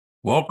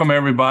Welcome,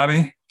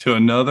 everybody, to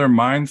another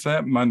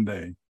Mindset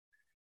Monday.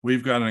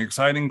 We've got an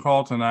exciting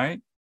call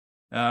tonight.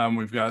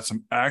 We've got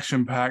some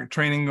action-packed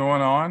training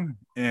going on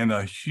and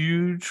a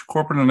huge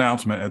corporate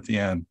announcement at the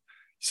end.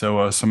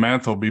 So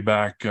Samantha will be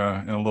back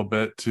in a little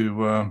bit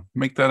to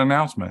make that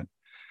announcement.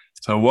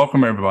 So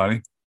welcome,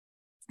 everybody.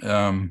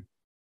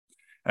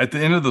 At the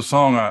end of the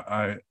song,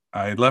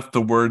 I left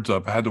the words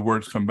up. I had the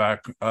words come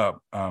back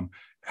up.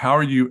 How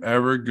are you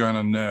ever going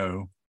to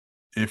know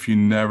if you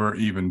never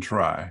even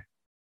try?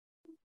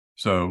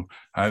 So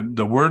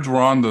the words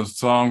were on the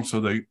song so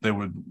they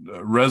would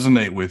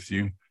resonate with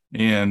you,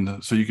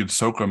 and so you could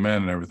soak them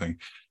in and everything.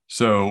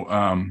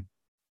 So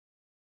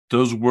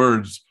those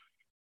words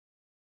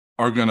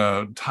are going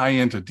to tie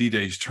into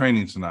DJ's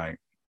training tonight.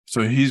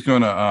 So he's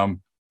going to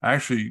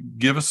actually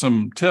give us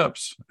some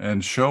tips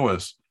and show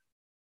us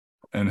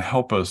and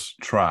help us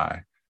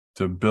try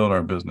to build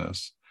our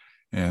business.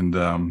 And,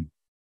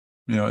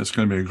 it's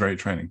going to be a great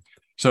training.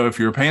 So if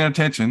you're paying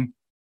attention,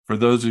 for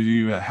those of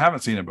you that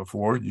haven't seen it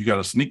before, you got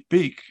a sneak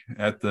peek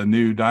at the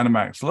new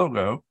Dynamax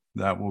logo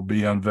that will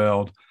be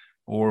unveiled,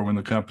 or when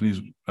the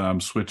companies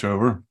switch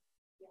over,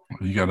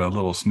 you got a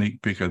little sneak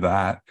peek of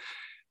that.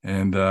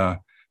 And like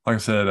I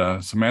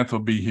said, Samantha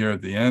will be here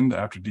at the end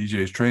after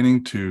DJ's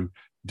training to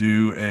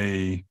do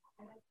a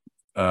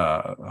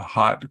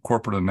hot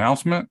corporate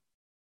announcement.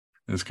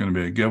 It's going to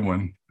be a good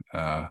one.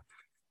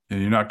 And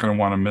you're not going to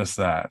want to miss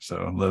that. So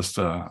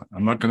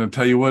I'm not going to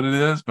tell you what it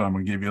is, but I'm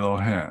going to give you a little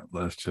hint.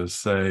 Let's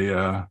just say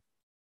you're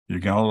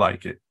going to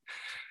like it.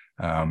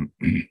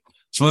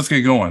 So let's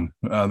get going.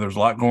 There's a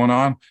lot going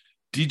on.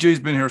 DJ's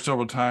been here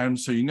several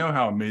times, so you know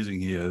how amazing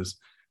he is.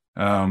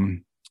 So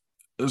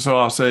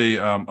I'll say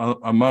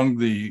among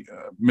the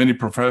many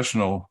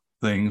professional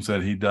things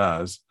that he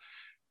does,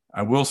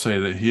 I will say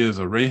that he is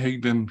a Ray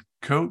Higdon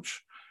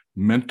coach,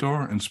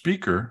 mentor, and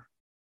speaker,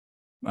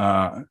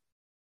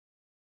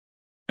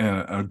 and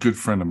a good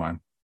friend of mine.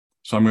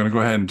 So I'm going to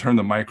go ahead and turn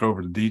the mic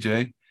over to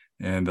DJ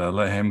and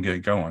let him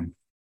get going.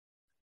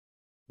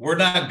 We're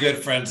not good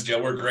friends, Joe.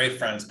 We're great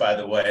friends, by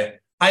the way.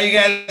 How you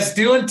guys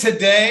doing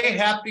today?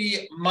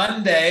 Happy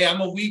Monday.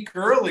 I'm a week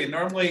early.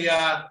 Normally,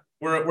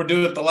 we're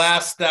doing it the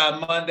last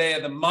Monday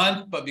of the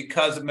month, but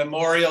because of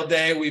Memorial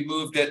Day, we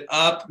moved it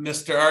up.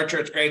 Mr. Archer,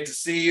 it's great to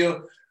see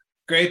you.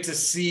 Great to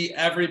see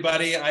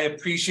everybody. I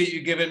appreciate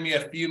you giving me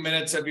a few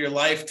minutes of your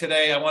life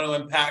today. I want to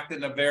impact it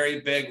in a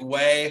very big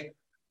way.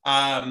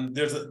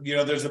 There's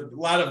a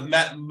lot of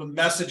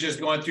messages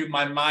going through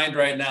my mind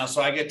right now,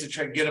 so I get to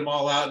try to get them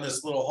all out in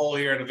this little hole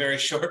here in a very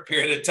short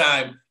period of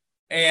time.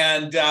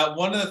 And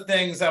one of the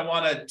things I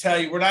want to tell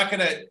you, we're not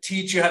going to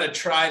teach you how to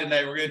try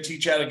tonight. We're going to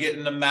teach you how to get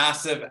into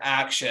massive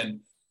action.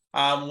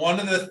 One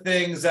of the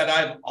things that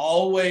I've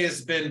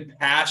always been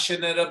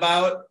passionate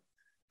about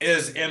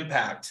is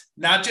impact,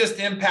 not just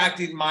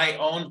impacting my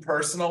own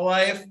personal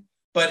life,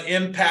 but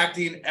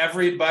impacting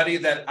everybody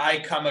that I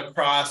come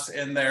across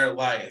in their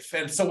life.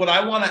 And so what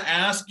I want to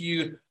ask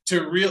you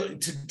to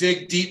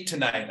dig deep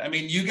tonight. I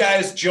mean, you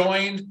guys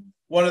joined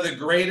one of the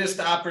greatest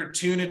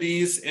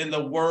opportunities in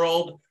the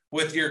world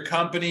with your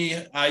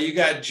company. You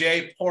got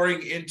Jay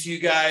pouring into you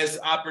guys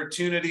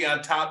opportunity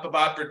on top of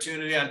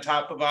opportunity on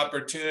top of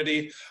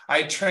opportunity.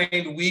 I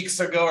trained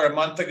weeks ago or a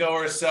month ago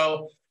or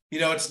so.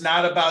 It's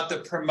not about the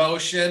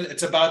promotion.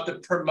 It's about the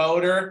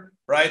promoter,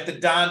 right? The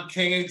Don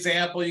King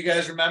example, you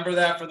guys remember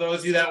that? For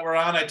those of you that were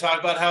on, I talked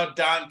about how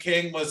Don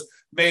King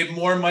made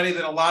more money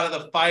than a lot of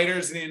the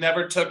fighters, and he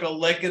never took a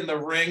lick in the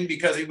ring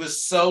because he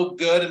was so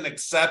good and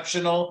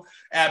exceptional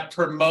at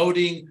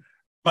promoting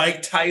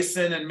Mike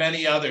Tyson and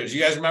many others.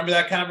 You guys remember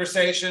that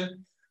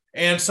conversation?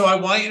 And so I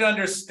want you to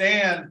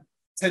understand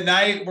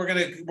tonight we're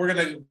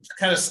gonna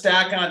kind of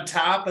stack on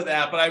top of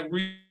that, but I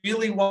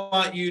really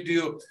want you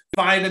to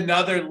find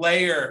another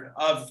layer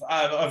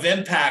of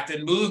impact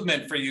and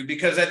movement for you,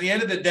 because at the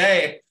end of the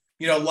day,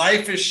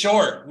 life is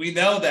short. We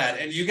know that,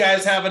 and you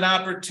guys have an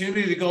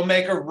opportunity to go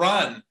make a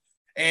run.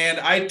 And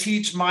I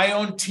teach my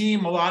own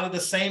team a lot of the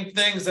same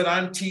things that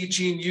I'm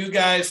teaching you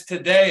guys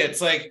today. It's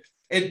like,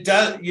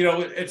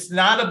 it's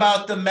not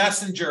about the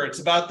messenger. It's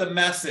about the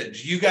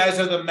message. You guys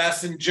are the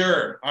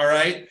messenger. All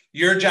right.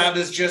 Your job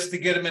is just to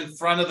get them in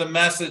front of the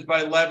message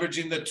by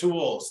leveraging the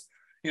tools.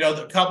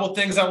 The couple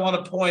things I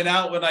want to point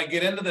out when I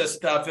get into this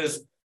stuff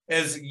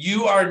is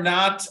you are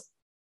not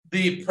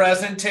the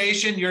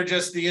presentation. You're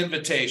just the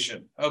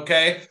invitation.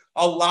 Okay.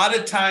 A lot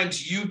of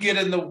times you get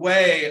in the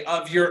way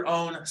of your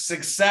own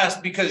success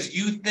because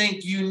you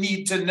think you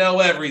need to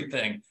know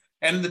everything.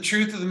 And the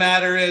truth of the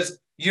matter is,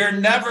 you're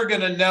never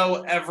going to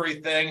know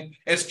everything.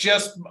 It's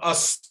just a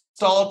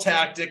stall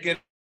tactic in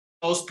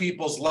most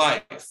people's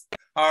life.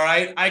 All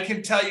right. I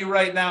can tell you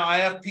right now, I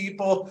have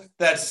people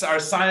that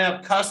are signing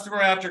up customer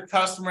after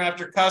customer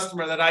after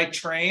customer that I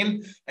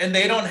train, and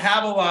they don't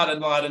have a lot of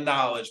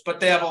knowledge,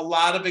 but they have a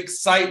lot of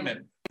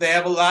excitement. They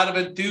have a lot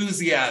of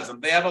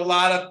enthusiasm. They have a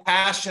lot of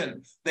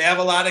passion. They have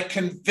a lot of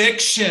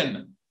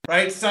conviction.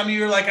 right? Some of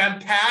you are like, I'm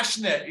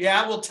passionate.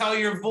 Yeah, we'll tell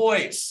your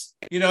voice.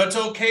 You know, it's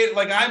okay.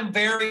 Like, I'm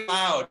very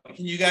loud.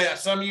 Can you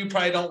guys, some of you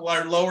probably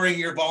are lowering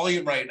your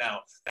volume right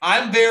now.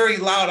 I'm very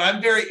loud.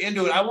 I'm very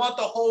into it. I want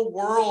the whole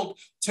world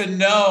to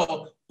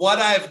know what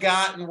I've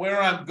got and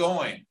where I'm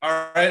going. All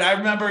right. I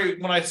remember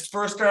when I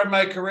first started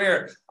my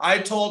career, I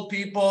told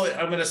people,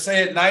 I'm going to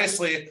say it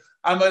nicely,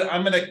 I'm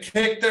going to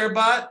kick their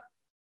butt.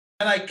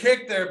 And I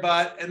kicked their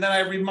butt, and then I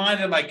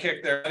reminded them I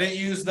kicked their. I didn't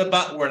use the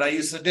butt word. I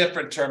used a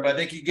different term, but I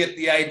think you get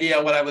the idea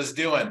of what I was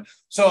doing.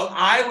 So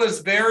I was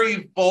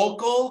very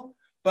vocal,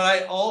 but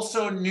I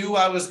also knew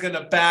I was going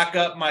to back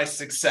up my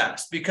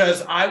success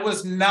because I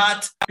was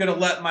not going to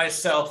let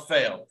myself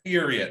fail,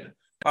 period.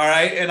 All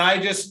right. And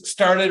I just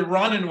started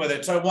running with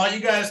it. So I want you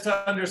guys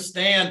to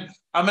understand,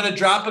 I'm going to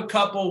drop a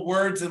couple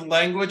words in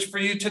language for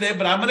you today,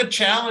 but I'm going to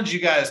challenge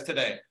you guys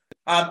today.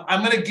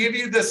 I'm going to give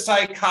you the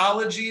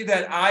psychology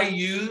that I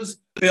use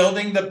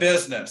building the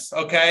business.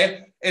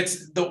 Okay.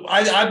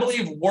 I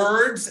believe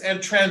words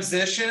and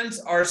transitions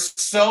are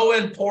so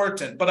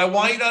important, but I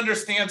want you to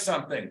understand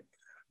something.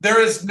 There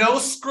is no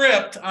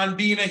script on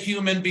being a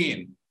human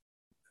being.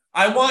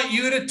 I want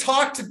you to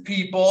talk to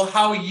people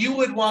how you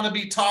would want to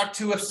be talked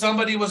to if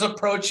somebody was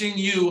approaching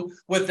you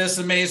with this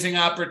amazing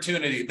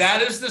opportunity.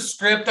 That is the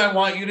script I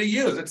want you to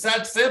use. It's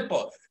that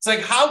simple. It's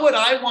like, how would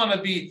I want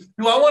to be?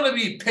 Do I want to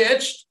be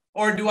pitched?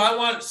 Or do I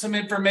want some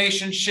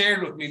information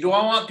shared with me? Do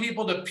I want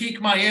people to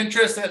pique my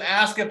interest and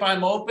ask if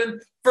I'm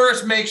open?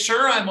 First, make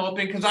sure I'm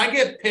open because I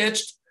get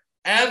pitched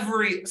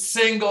every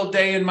single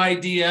day in my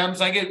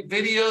DMs. I get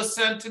videos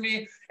sent to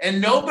me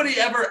and nobody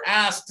ever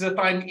asks if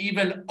I'm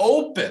even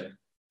open.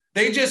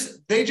 They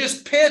just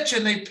pitch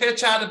and they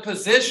pitch out of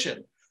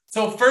position.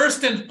 So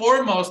first and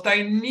foremost,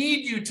 I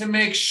need you to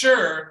make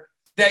sure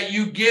that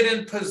you get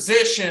in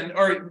position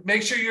or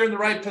make sure you're in the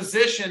right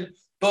position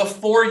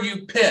before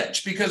you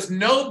pitch, because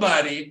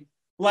nobody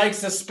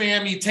likes a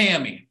spammy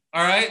Tammy.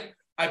 All right.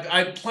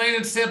 I plain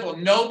and simple.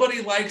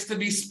 Nobody likes to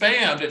be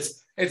spammed.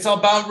 It's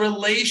about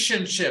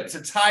relationships.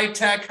 It's high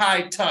tech,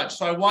 high touch.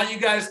 So I want you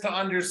guys to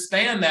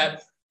understand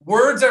that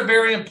words are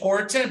very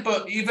important,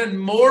 but even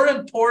more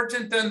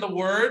important than the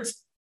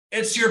words,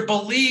 it's your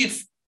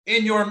belief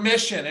in your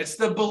mission. It's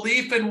the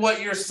belief in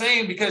what you're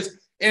saying, because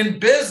in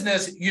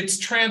business, it's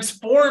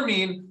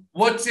transforming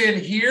what's in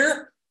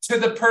here to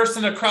the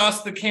person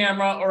across the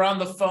camera or on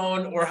the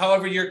phone or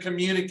however you're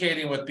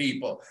communicating with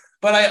people.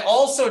 But I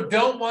also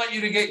don't want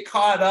you to get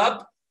caught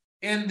up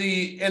in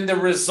the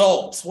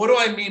results. What do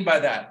I mean by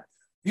that?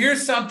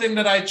 Here's something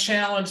that I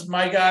challenged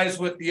my guys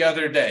with the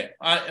other day.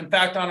 In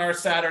fact, on our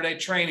Saturday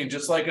training,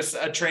 just like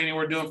a training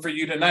we're doing for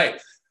you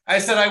tonight, I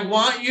said, I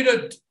want you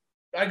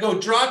to,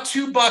 draw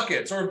two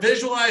buckets or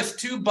visualize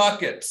two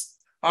buckets.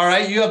 All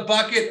right, you have a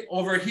bucket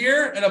over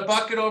here and a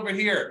bucket over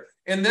here.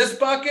 In this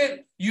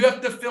bucket, you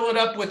have to fill it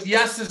up with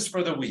yeses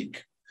for the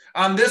week.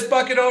 On this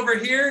bucket over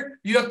here,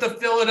 you have to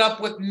fill it up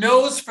with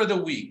no's for the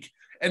week.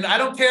 And I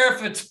don't care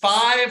if it's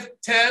 5,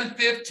 10,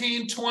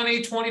 15,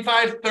 20,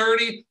 25,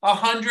 30,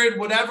 100,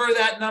 whatever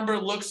that number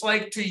looks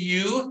like to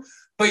you.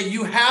 But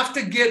you have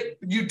to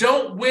you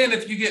don't win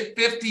if you get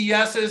 50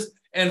 yeses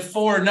and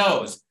 4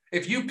 no's.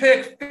 If you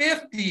pick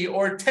 50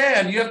 or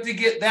 10, you have to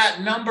get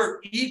that number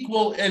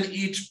equal in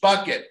each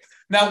bucket.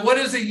 Now, what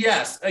is a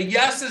yes? A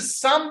yes is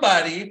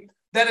somebody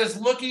that is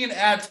looking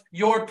at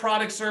your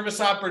product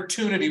service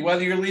opportunity,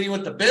 whether you're leading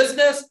with the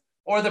business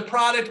or the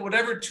product,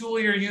 whatever tool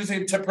you're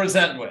using to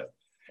present with.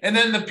 And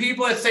then the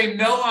people that say,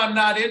 no, I'm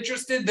not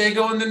interested, they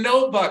go in the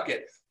no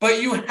bucket.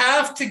 But you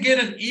have to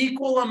get an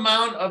equal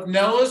amount of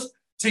no's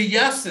to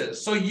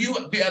yeses. So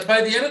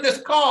by the end of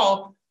this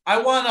call,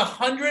 I want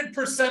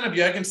 100% of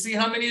you. I can see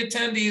how many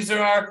attendees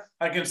there are.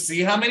 I can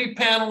see how many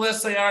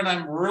panelists they are, and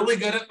I'm really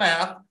good at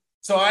math.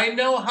 So I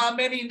know how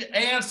many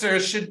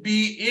answers should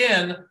be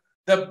in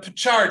the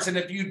charts. And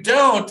if you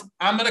don't,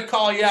 I'm going to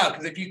call you out,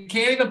 because if you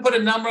can't even put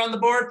a number on the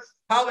board,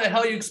 how the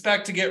hell you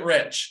expect to get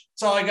rich?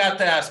 That's all I got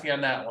to ask you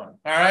on that one.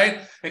 All right.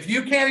 If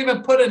you can't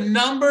even put a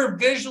number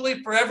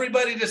visually for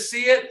everybody to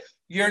see it,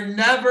 you're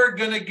never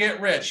going to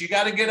get rich. You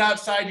got to get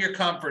outside your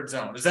comfort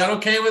zone. Is that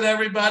okay with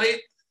everybody?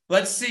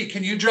 Let's see.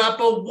 Can you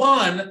drop a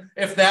 1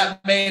 if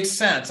that made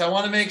sense? I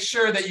want to make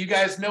sure that you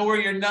guys know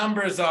where your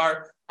numbers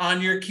are on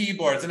your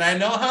keyboards. And I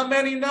know how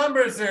many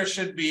numbers there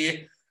should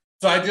be.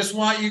 So I just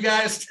want you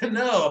guys to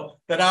know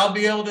that I'll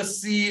be able to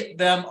see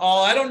them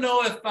all. I don't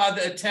know if the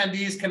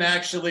attendees can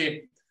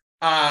actually,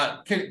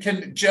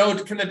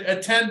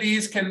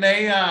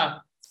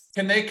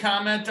 can they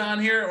comment on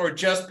here, or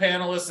just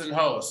panelists and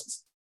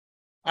hosts?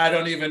 I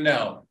don't even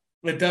know.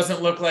 It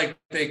doesn't look like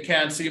they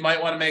can. So you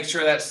might want to make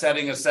sure that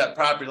setting is set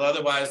properly.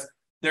 Otherwise,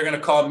 they're going to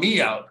call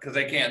me out because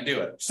they can't do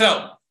it.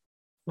 So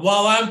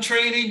while I'm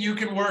training, you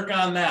can work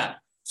on that.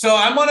 So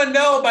I want to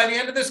know by the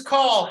end of this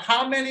call,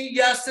 how many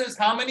yeses,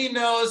 how many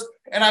no's,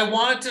 and I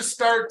want it to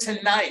start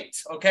tonight.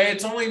 Okay.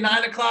 It's only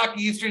 9 o'clock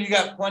Eastern. You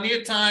got plenty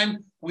of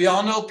time. We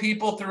all know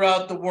people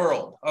throughout the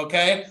world.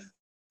 Okay.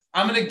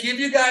 I'm going to give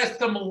you guys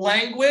some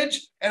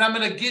language, and I'm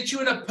going to get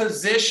you in a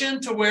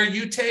position to where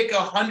you take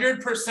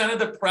 100% of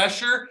the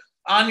pressure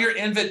on your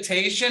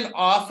invitation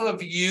off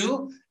of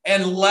you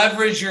and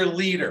leverage your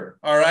leader,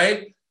 all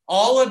right?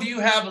 All of you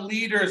have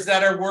leaders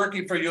that are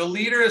working for you. A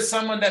leader is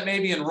someone that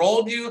maybe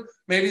enrolled you,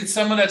 maybe it's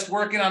someone that's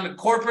working on the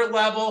corporate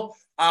level.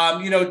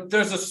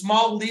 There's a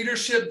small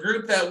leadership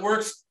group that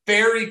works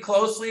very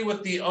closely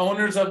with the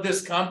owners of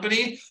this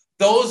company.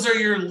 Those are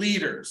your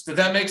leaders. Does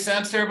that make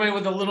sense to everybody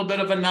with a little bit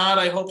of a nod?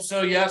 I hope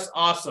so. Yes.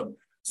 Awesome.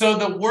 So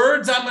the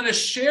words I'm going to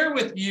share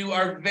with you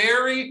are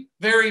very,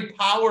 very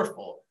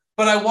powerful.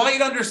 But I want you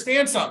to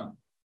understand something.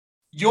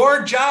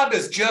 Your job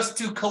is just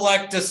to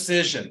collect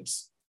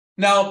decisions.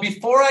 Now,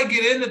 before I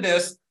get into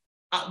this,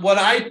 what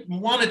I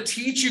want to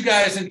teach you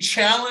guys and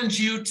challenge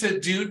you to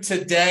do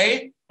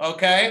today,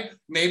 okay,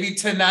 maybe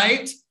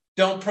tonight,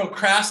 don't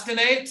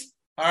procrastinate.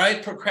 All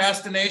right.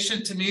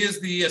 Procrastination to me is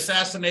the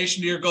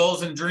assassination of your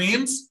goals and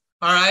dreams.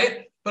 All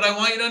right. But I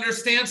want you to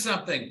understand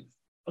something.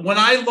 When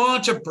I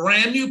launch a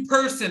brand new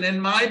person in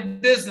my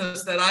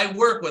business that I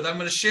work with, I'm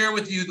going to share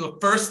with you the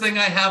first thing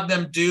I have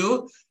them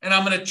do, and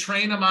I'm going to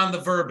train them on the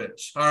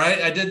verbiage. All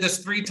right. I did this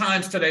 3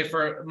 times today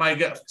for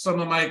some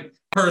of my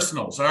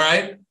personals. All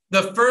right.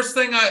 The first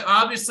thing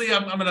I'm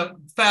going to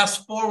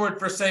fast forward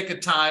for sake of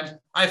time.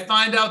 I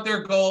find out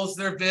their goals,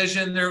 their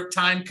vision, their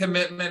time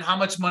commitment, how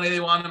much money they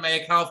want to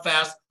make, how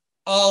fast,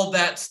 all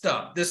that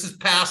stuff. This is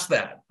past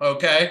that.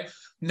 Okay.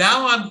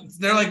 Now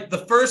they're like,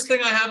 the first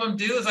thing I have them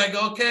do is I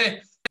go, okay,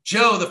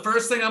 Joe, the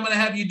first thing I'm going to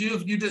have you do,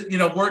 if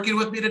you working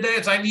with me today,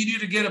 is I need you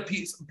to get a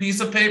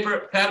piece of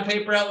paper, pad of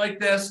paper out like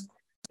this.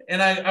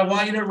 And I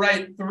want you to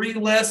write 3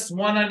 lists,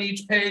 1 on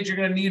each page. You're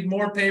going to need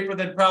more paper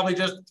than probably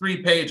just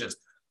 3 pages.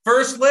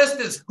 First list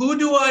is, who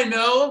do I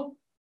know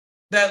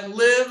that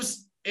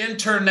lives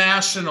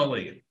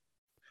internationally?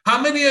 How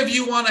many of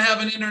you want to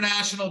have an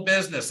international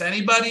business?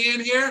 Anybody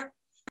in here?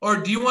 Or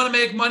do you want to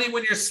make money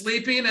when you're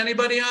sleeping?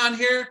 Anybody on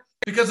here?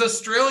 Because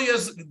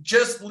Australia's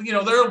just,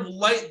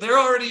 they're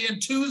already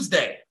in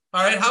Tuesday.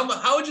 All right.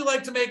 How would you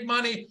like to make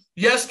money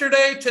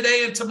yesterday,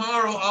 today, and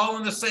tomorrow all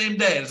in the same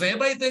day? Does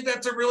anybody think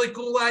that's a really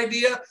cool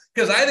idea?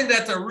 Because I think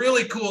that's a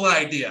really cool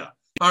idea.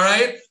 All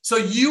right. So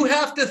you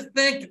have to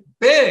think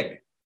big.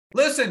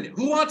 Listen,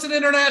 who wants an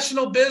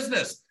international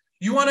business?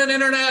 You want an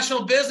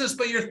international business,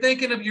 but you're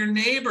thinking of your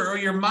neighbor or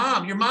your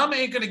mom. Your mom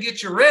ain't going to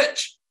get you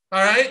rich.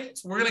 All right.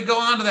 So we're going to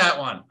go on to that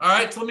one. All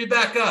right. So let me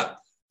back up.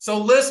 So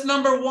list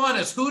number 1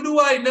 is, who do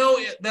I know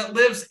that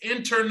lives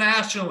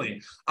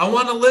internationally? I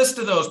want a list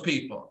of those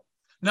people.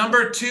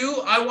 Number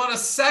 2, I want a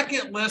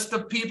second list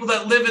of people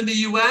that live in the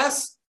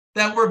U.S.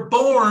 that were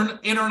born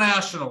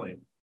internationally.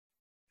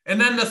 And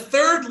then the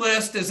third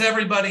list is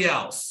everybody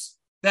else.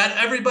 That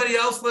everybody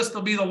else list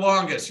will be the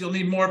longest. You'll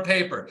need more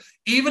paper.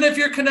 Even if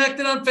you're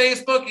connected on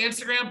Facebook,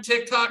 Instagram,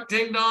 TikTok,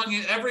 Ding Dong,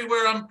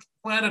 everywhere on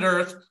planet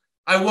Earth,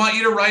 I want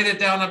you to write it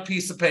down on a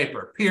piece of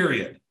paper,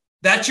 period.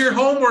 That's your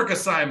homework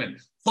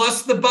assignment.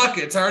 Plus the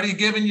buckets, already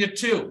given you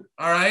 2,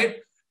 all right?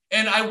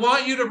 And I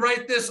want you to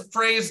write this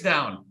phrase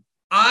down.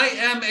 I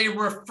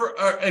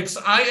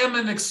am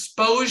an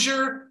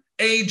exposure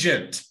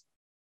agent.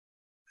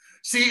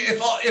 See,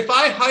 if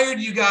I hired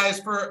you guys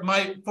for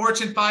my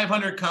Fortune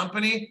 500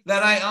 company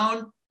that I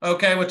own,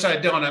 okay, which I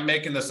don't, I'm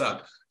making this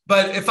up.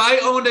 But if I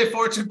owned a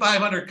Fortune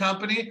 500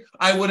 company,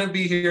 I wouldn't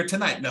be here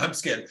tonight. No, I'm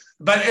just kidding.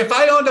 But if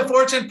I owned a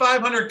Fortune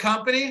 500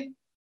 company,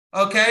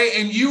 okay,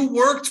 and you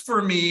worked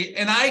for me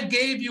and I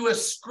gave you a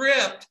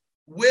script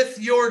with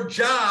your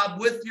job,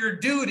 with your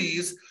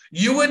duties,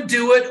 you would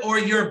do it or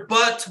your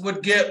butt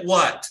would get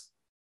what?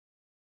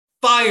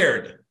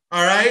 Fired,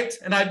 all right?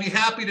 And I'd be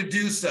happy to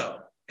do so,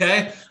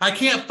 okay? I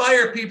can't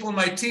fire people in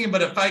my team,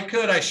 but if I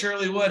could, I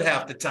surely would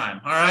half the time,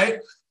 all right?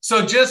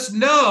 So just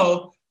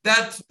know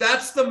that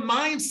that's the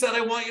mindset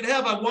I want you to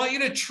have. I want you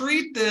to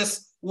treat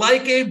this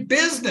like a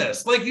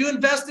business, like you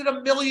invested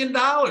 $1 million.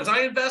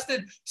 I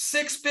invested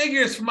 6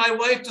 figures for my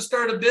wife to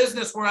start a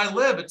business where I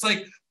live. It's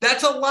like,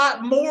 that's a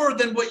lot more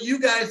than what you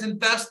guys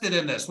invested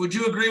in this. Would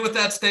you agree with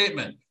that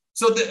statement?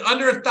 So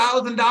under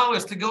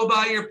 $1,000 to go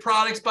buy your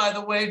products, by the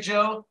way,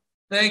 Joe,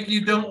 thank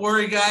you. Don't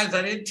worry, guys.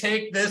 I didn't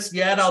take this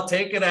yet. I'll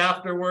take it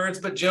afterwards,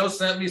 but Joe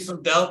sent me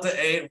some Delta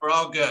 8. We're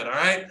all good. All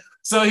right.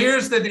 So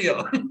here's the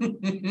deal.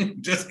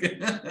 Just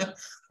kidding.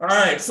 All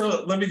right.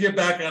 So let me get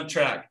back on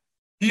track.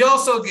 He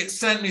also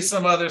sent me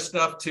some other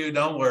stuff too.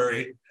 Don't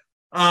worry.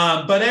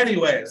 But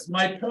anyways,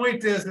 my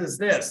point is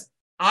this.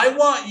 I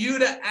want you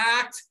to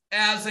act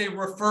as a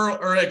referral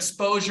or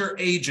exposure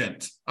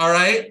agent. All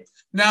right.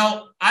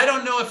 Now, I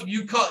don't know if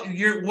you call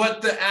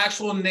what the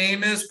actual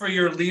name is for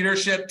your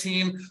leadership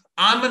team.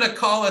 I'm going to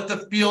call it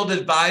the Field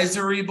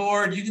Advisory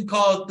Board. You can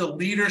call it the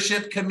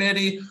Leadership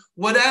Committee.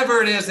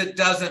 Whatever it is, it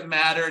doesn't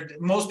matter.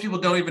 Most people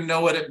don't even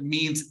know what it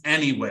means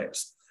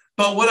anyways.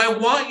 But what I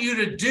want you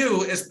to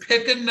do is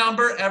pick a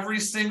number every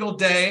single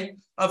day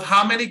of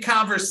how many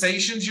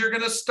conversations you're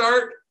going to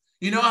start.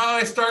 You know how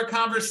I start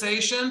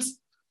conversations?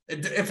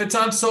 If it's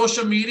on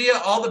social media,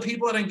 all the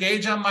people that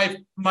engage on my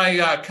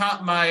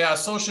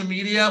social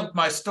media,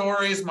 my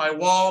stories, my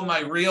wall, my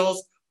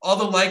reels, all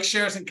the likes,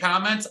 shares, and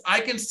comments,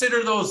 I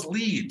consider those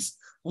leads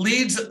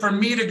for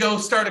me to go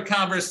start a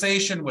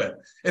conversation with.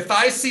 If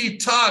I see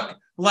Tuck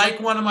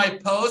like one of my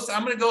posts,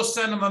 I'm going to go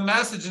send them a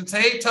message and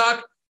say, hey,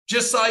 Tuck,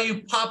 just saw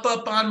you pop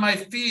up on my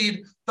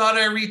feed. Thought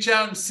I'd reach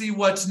out and see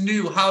what's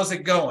new. How's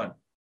it going?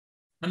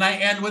 And I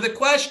end with a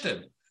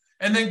question.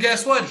 And then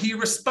guess what? He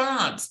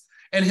responds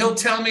and he'll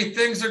tell me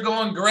things are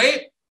going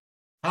great.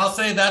 I'll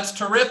say that's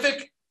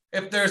terrific.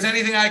 If there's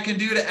anything I can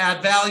do to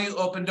add value,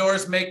 open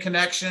doors, make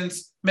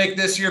connections, make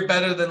this year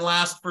better than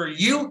last for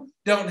you,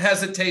 don't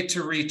hesitate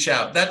to reach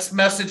out. That's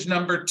message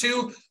number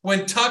 2.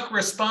 When Tuck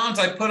responds,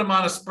 I put him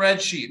on a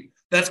spreadsheet.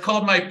 That's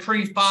called my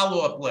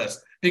pre-follow-up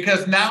list,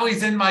 because now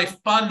he's in my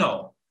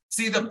funnel.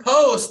 See, the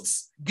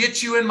posts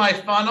get you in my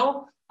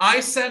funnel. I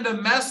send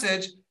a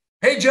message.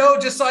 Hey, Joe,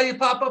 just saw you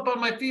pop up on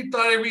my feed.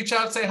 Thought I'd reach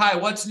out and say hi.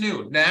 What's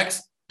new?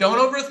 Next. Don't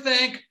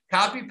overthink.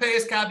 Copy,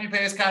 paste, copy,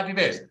 paste, copy,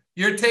 paste.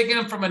 You're taking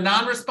them from a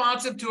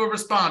non-responsive to a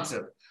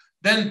responsive.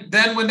 Then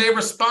when they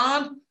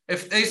respond,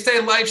 if they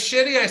say life's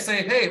shitty, I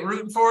say, hey,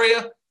 rooting for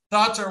you.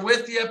 Thoughts are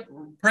with you.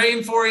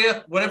 Praying for you.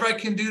 Whatever I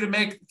can do to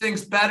make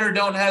things better,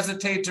 don't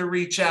hesitate to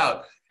reach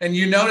out. And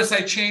you notice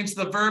I changed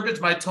the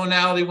verbiage. My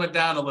tonality went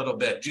down a little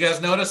bit. Did you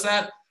guys notice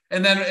that?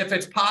 And then if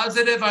it's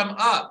positive, I'm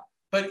up.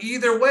 But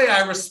either way,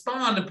 I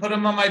respond and put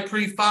them on my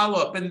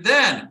pre-follow-up. And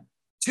then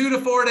 2 to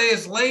 4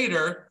 days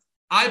later,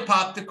 I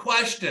pop the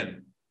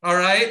question. All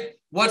right.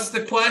 What's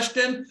the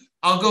question?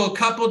 I'll go a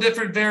couple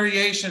different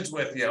variations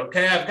with you.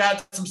 Okay. I've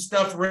got some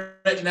stuff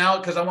written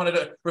out because I wanted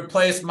to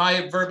replace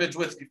my verbiage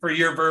for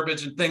your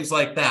verbiage and things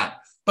like that.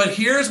 But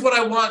here's what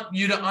I want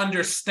you to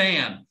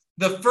understand.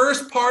 The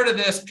first part of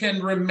this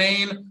can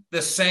remain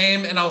the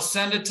same, and I'll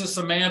send it to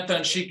Samantha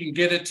and she can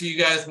get it to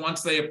you guys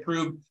once they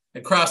approve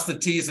and cross the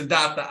T's and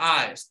dot the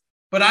I's.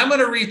 But I'm going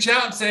to reach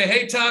out and say,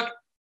 hey, Tuck,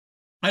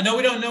 I know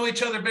we don't know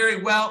each other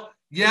very well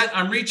yet.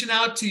 I'm reaching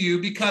out to you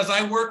because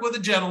I work with a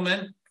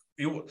gentleman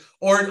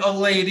or a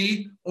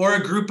lady or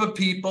a group of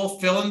people,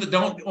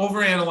 don't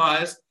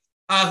overanalyze,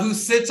 who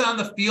sits on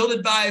the field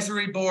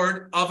advisory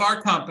board of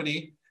our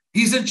company.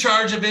 He's in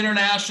charge of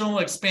international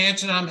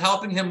expansion. I'm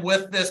helping him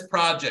with this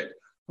project.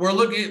 We're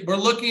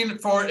looking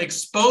for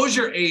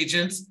exposure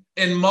agents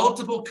in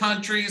multiple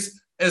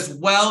countries as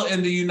well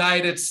in the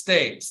United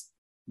States.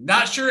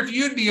 Not sure if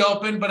you'd be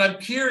open, but I'm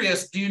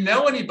curious, do you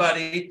know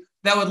anybody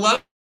that would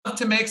love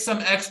to make some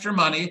extra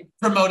money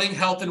promoting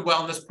health and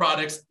wellness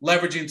products,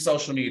 leveraging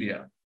social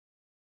media?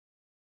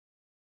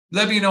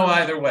 Let me know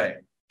either way.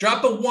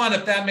 Drop a 1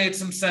 if that made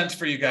some sense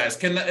for you guys.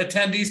 Can the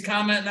attendees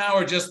comment now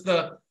or just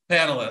the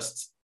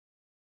panelists?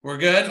 We're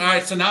good? All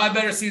right, so now I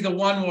better see the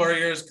 1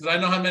 warriors because I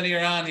know how many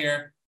are on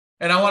here.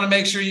 And I want to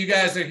make sure you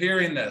guys are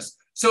hearing this.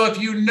 So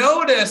if you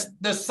notice,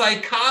 the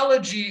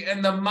psychology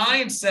and the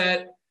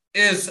mindset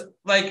is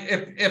like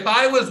if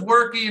I was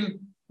working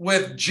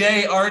with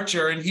Jay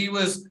Archer and he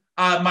was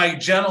my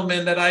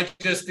gentleman that I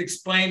just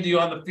explained to you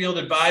on the field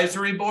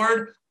advisory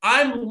board,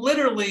 I'm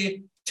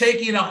literally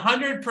taking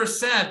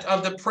 100%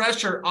 of the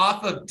pressure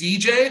off of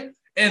DJ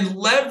and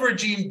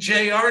leveraging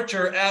Jay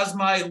Archer as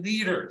my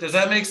leader. Does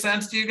that make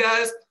sense to you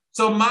guys?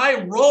 So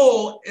my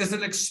role is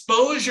an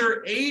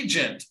exposure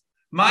agent.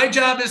 My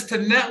job is to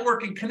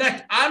network and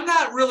connect. I'm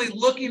not really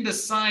looking to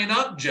sign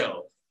up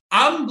Joe.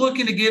 I'm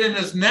looking to get in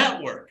his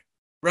network,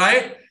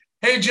 right?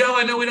 Hey, Joe,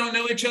 I know we don't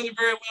know each other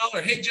very well.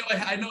 Or, hey, Joe,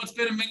 I know it's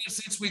been a minute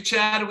since we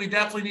chatted. We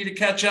definitely need to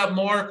catch up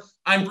more.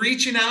 I'm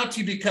reaching out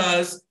to you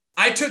because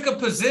I took a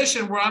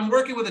position where I'm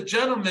working with a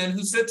gentleman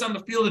who sits on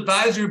the field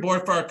advisory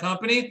board for our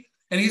company,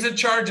 and he's in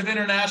charge of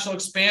international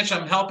expansion.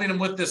 I'm helping him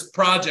with this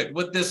project,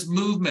 with this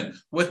movement,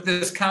 with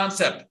this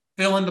concept.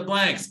 Fill in the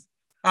blanks.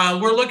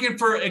 We're looking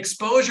for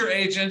exposure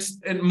agents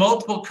in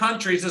multiple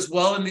countries as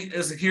well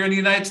as here in the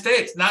United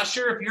States. Not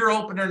sure if you're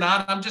open or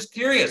not. I'm just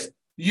curious.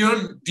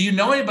 Do you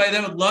know anybody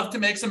that would love to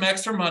make some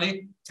extra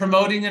money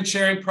promoting and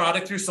sharing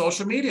product through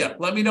social media?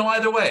 Let me know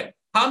either way.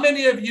 How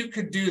many of you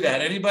could do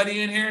that?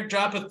 Anybody in here?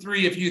 Drop a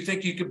 3 if you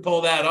think you could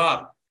pull that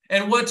off.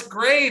 And what's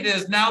great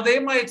is now they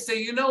might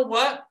say, you know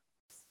what?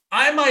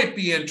 I might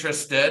be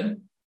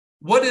interested.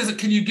 What is it?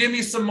 Can you give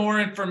me some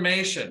more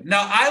information?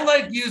 Now, I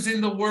like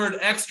using the word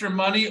extra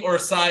money or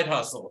side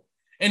hustle.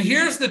 And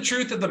here's the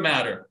truth of the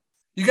matter.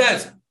 You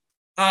guys,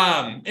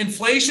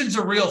 inflation's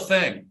a real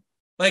thing.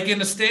 Like in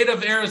the state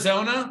of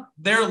Arizona,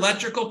 their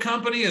electrical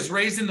company is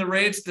raising the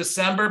rates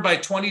December by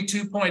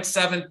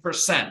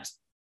 22.7%.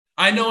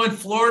 I know in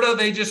Florida,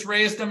 they just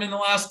raised them in the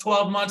last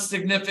 12 months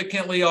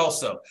significantly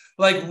also.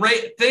 Like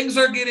things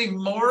are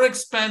getting more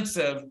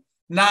expensive,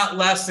 not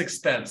less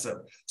expensive.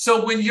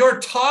 So when you're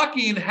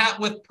talking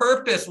with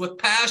purpose, with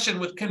passion,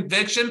 with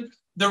conviction,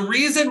 the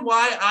reason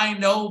why I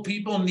know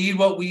people need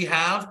what we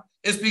have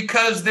is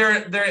because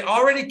they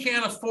already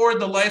can't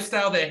afford the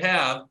lifestyle they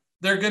have.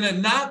 They're going to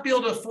not be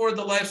able to afford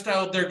the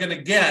lifestyle they're going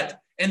to get,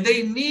 and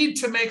they need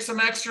to make some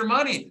extra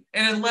money.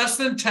 And in less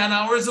than 10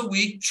 hours a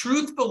week,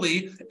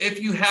 truthfully, if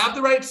you have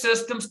the right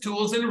systems,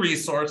 tools, and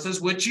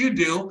resources, which you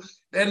do,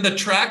 and the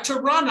track to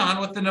run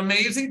on with an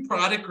amazing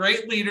product,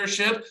 great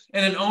leadership,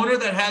 and an owner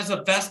that has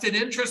a vested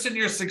interest in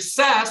your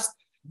success,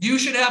 you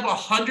should have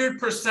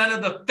 100%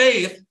 of the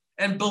faith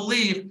and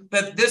belief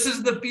that this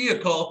is the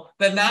vehicle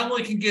that not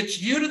only can get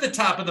you to the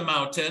top of the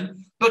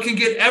mountain, but can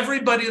get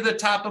everybody to the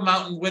top of the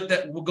mountain with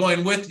that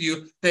going with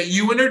you, that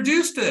you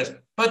introduced to this.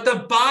 But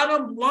the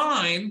bottom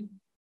line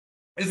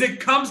is it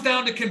comes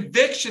down to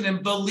conviction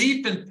and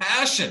belief and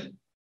passion.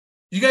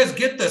 You guys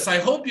get this. I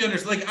hope you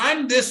understand. Like,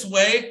 I'm this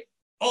way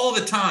all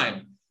the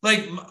time.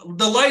 Like,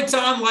 the lights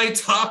on,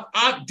 lights off.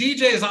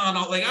 DJ is on.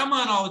 Like, I'm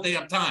on all the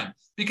damn time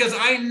because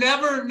I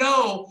never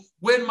know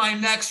when my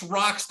next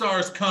rock star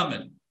is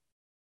coming.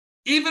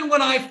 Even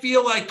when I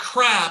feel like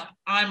crap,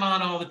 I'm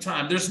on all the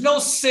time. There's no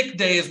sick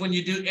days when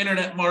you do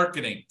internet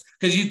marketing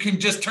because you can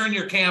just turn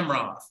your camera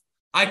off.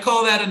 I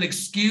call that an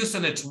excuse,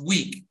 and it's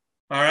weak.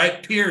 All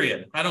right,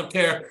 period. I don't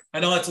care. I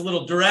know that's a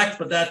little direct,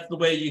 but that's the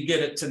way you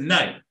get it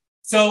tonight.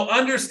 So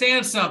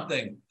understand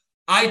something.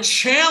 I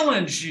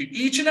challenge you,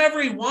 each and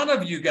every one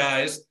of you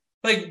guys.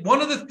 Like,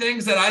 one of the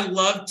things that I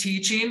love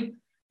teaching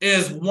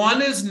is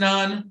 1 is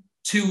none,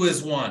 2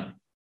 is 1.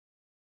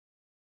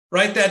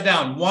 Write that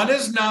down. 1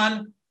 is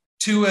none,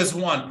 2 is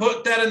 1.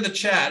 Put that in the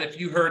chat if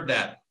you heard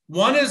that.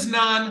 1 is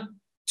none,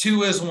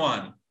 2 is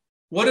 1.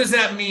 What does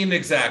that mean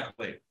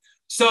exactly?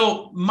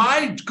 So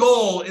my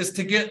goal is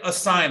to get a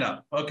sign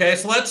up. Okay.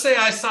 So let's say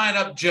I sign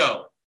up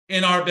Joe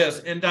in our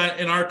business,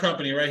 in our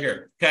company right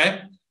here.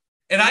 Okay.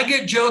 And I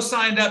get Joe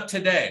signed up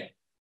today.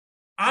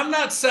 I'm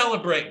not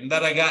celebrating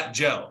that I got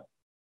Joe.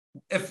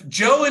 If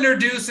Joe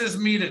introduces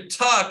me to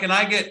Tuck and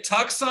I get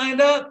Tuck signed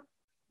up,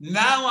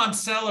 now I'm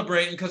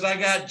celebrating because I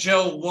got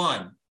Joe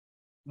 1.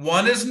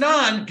 1 is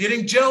none.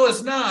 Getting Joe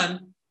is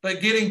none,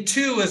 but getting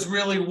 2 is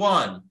really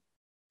 1.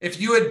 If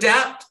you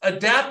adapt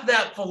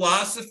that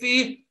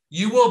philosophy,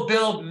 you will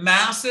build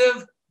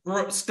massive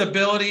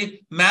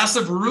stability,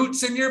 massive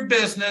roots in your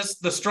business.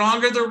 The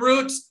stronger the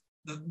roots,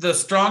 the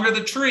stronger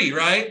the tree,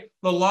 right?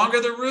 The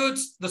longer the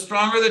roots, the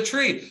stronger the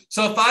tree.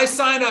 So if I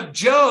sign up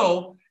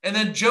Joe and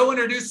then Joe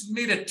introduces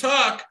me to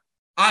Tuck,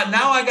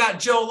 now I got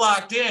Joe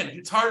locked in.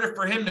 It's harder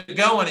for him to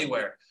go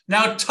anywhere.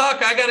 Now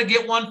Tuck, I got to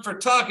get one for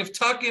Tuck. If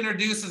Tuck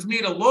introduces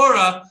me to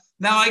Laura,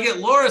 now I get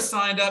Laura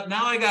signed up.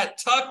 Now I got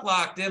Tuck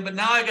locked in, but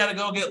now I got to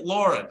go get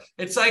Laura.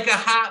 It's like a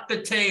hot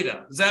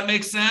potato. Does that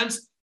make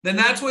sense? Then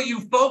that's what you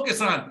focus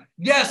on.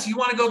 Yes, you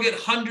want to go get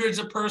hundreds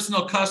of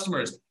personal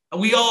customers.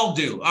 We all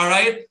do, all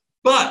right?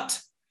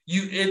 But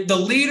the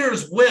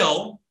leaders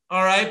will,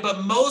 all right?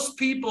 But most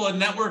people in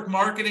network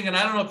marketing, and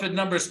I don't know if the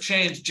numbers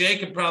changed, Jay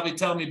could probably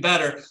tell me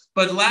better,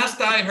 but last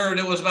I heard,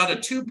 it was about a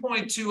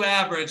 2.2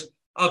 average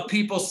of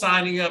people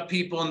signing up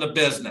people in the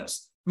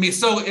business. I mean,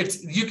 so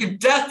you can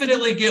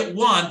definitely get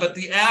 1, but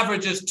the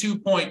average is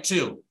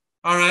 2.2.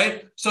 All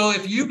right. So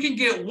if you can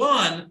get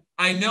 1,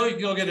 I know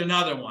you'll get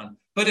another one.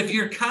 But if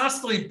you're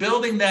constantly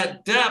building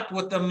that depth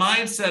with the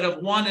mindset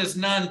of 1 is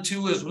none,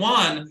 2 is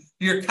 1,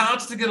 you're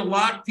constantly going to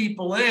lock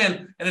people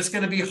in, and it's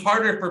going to be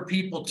harder for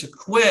people to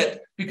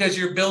quit because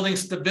you're building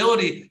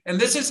stability. And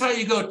this is how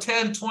you go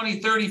 10,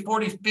 20, 30,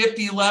 40,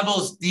 50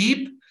 levels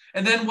deep.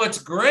 And then what's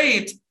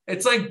great,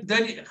 it's like,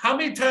 then how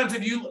many times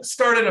have you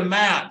started a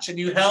match and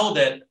you held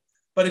it,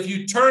 but if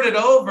you turn it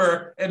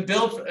over and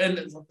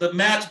the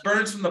match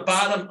burns from the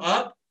bottom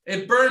up,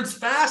 it burns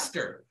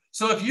faster.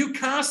 So if you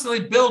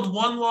constantly build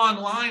one long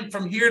line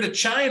from here to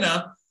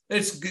China,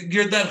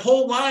 that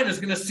whole line is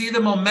going to see the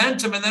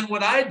momentum. And then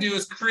what I do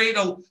is create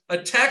a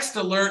text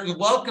alert and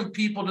welcome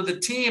people to the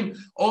team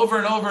over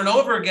and over and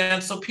over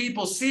again so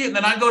people see it. And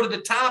then I go to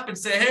the top and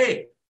say,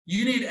 hey,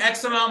 you need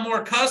X amount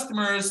more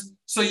customers,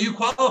 so you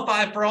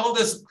qualify for all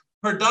this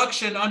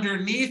production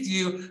underneath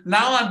you.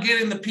 Now I'm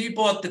getting the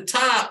people at the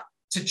top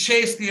to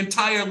chase the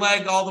entire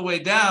leg all the way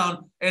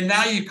down. And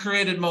now you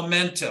created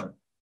momentum.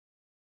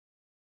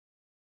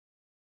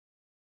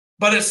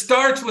 But it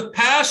starts with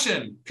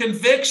passion,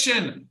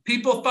 conviction.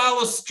 People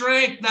follow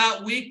strength,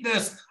 not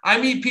weakness. I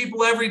meet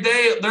people every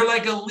day. They're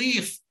like a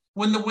leaf.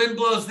 When the wind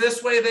blows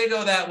this way, they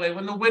go that way.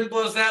 When the wind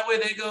blows that way,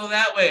 they go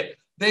that way.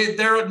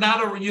 They're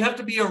not you have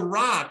to be a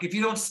rock. If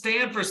you don't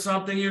stand for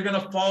something, you're going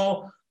to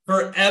fall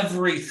for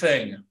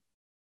everything.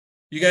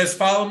 You guys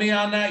follow me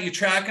on that? You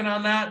tracking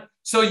on that?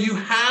 So you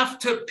have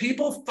to,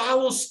 people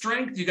follow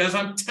strength, you guys.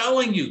 I'm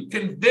telling you,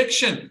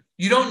 conviction.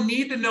 You don't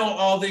need to know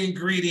all the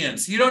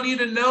ingredients. You don't need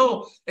to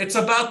know. It's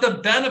about the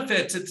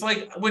benefits. It's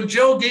like when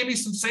Joe gave me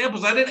some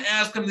samples, I didn't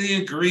ask him the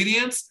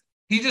ingredients.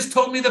 He just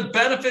told me the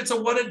benefits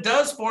of what it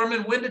does for him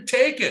and when to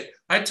take it.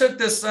 I took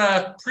this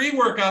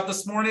pre-workout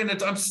this morning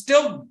and I'm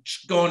still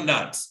going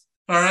nuts.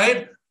 All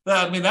right.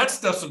 I mean, that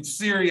stuff's some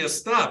serious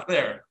stuff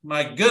there.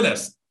 My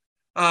goodness.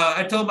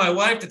 I told my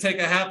wife to take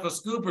a half a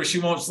scoop or she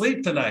won't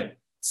sleep tonight.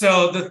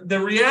 So the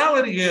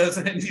reality is,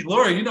 and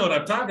Laura, you know what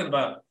I'm talking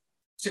about.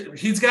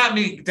 He's got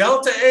me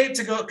Delta 8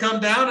 to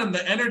come down and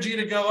the energy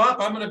to go up.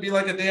 I'm going to be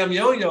like a damn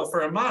yo-yo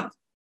for a month.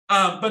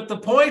 But the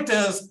point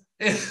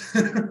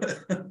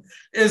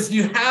is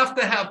you have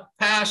to have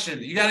passion.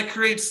 You got to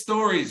create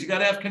stories. You got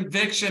to have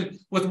conviction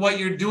with what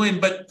you're doing.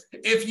 But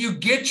if you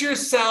get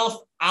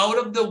yourself out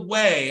of the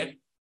way,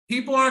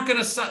 people aren't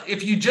going to,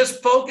 if you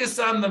just focus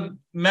on the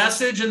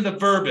message and the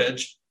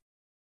verbiage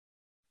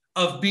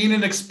of being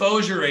an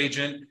exposure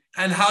agent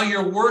and how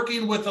you're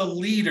working with a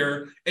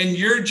leader, and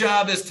your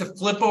job is to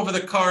flip over the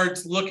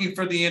cards looking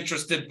for the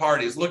interested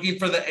parties, looking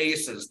for the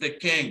aces, the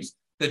kings,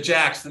 the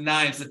jacks, the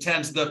nines, the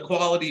tens, the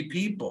quality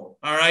people.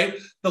 All right.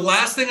 The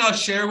last thing I'll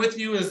share with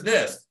you is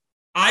this.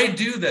 I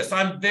do this.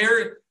 I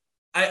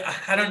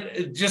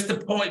don't, just to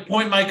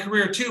point my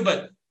career too,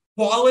 but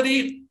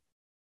quality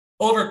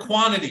over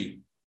quantity.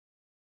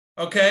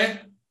 Okay.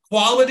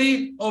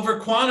 Quality over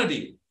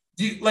quantity.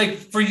 Like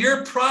for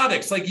your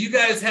products, like you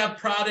guys have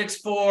products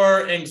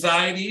for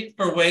anxiety,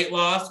 for weight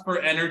loss,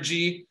 for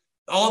energy,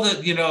 all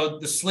the,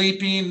 the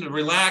sleeping, the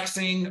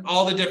relaxing,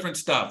 all the different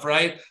stuff,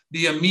 right?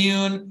 The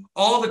immune,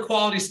 all the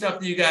quality stuff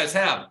that you guys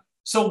have.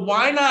 So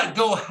why not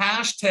go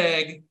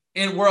hashtag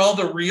in where all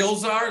the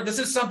reels are? This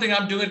is something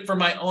I'm doing for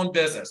my own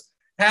business.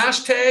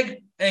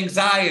 Hashtag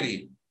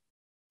anxiety,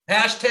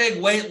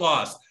 hashtag weight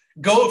loss.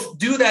 Go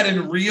do that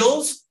in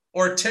reels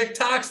or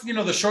TikToks,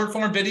 the short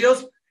form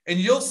videos. And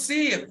you'll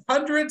see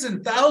hundreds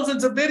and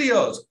thousands of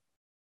videos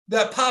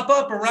that pop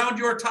up around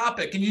your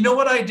topic. And you know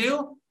what I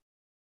do?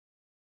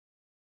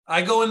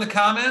 I go in the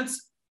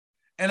comments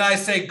and I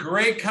say,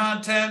 great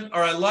content,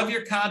 or I love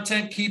your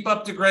content, keep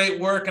up the great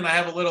work. And I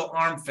have a little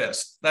arm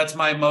fist. That's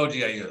my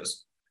emoji I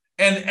use.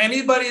 And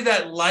anybody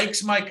that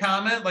likes my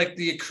comment, like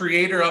the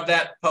creator of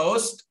that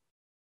post,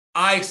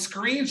 I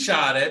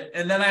screenshot it.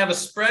 And then I have a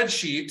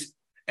spreadsheet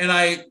and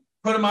I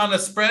put them on a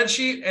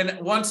spreadsheet, and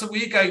once a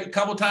week, a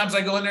couple times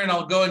I go in there and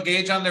I'll go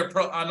engage on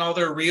on all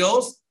their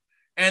reels.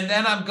 And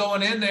then I'm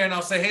going in there and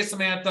I'll say, hey,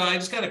 Samantha, I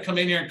just got to come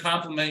in here and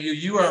compliment you.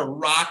 You are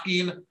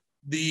rocking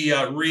the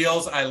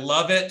reels. I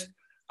love it.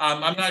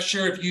 I'm not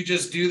sure if you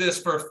just do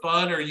this for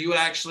fun or you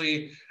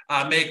actually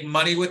make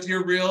money with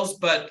your reels,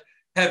 but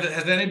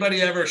has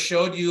anybody ever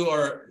showed you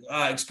or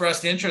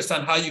expressed interest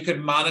on how you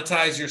could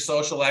monetize your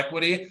social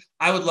equity?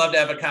 I would love to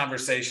have a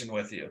conversation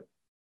with you.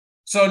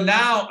 So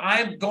now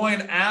I'm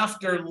going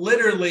after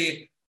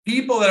literally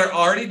people that are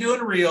already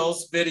doing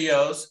reels,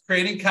 videos,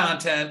 creating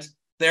content.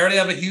 They already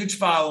have a huge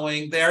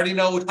following. They already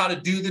know how to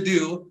do the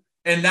do.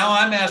 And now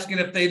I'm asking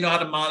if they know how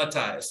to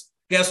monetize.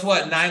 Guess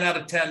what? 9 out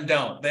of 10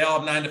 don't. They all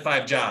have 9 to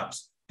 5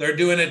 jobs. They're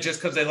doing it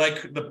just because they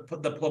like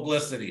the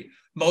publicity.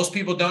 Most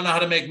people don't know how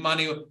to make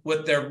money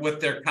with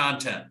their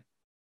content.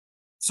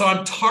 So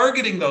I'm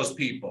targeting those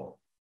people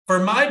for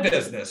my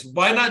business.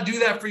 Why not do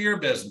that for your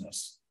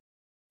business?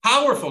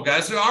 Powerful,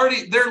 guys.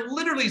 They're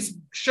literally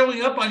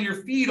showing up on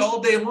your feed all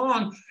day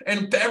long,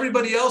 and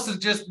everybody else is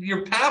just,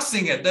 you're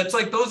passing it. That's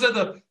like, those are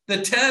the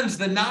 10s,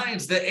 the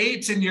 9s, the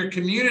 8s in your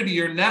community,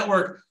 your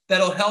network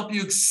that'll help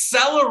you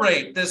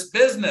accelerate this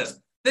business.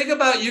 Think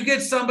about, you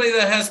get somebody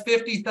that has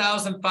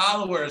 50,000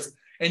 followers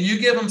and you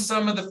give them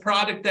some of the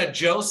product that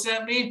Joe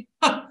sent me.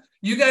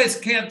 You guys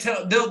can't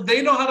tell.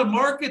 They know how to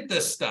market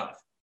this stuff.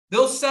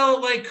 They'll sell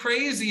it like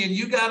crazy, and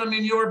you got them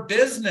in your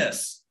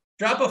business.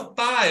 Drop a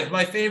 5,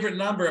 my favorite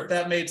number, if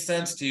that made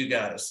sense to you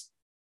guys.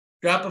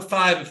 Drop a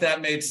 5 if that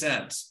made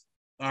sense.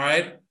 All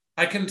right.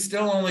 I can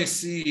still only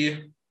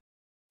see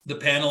the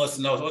panelists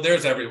and those. Oh,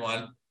 there's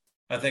everyone.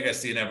 I think I've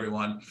seen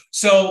everyone.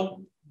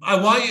 So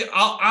I want you,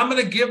 I'm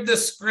going to give the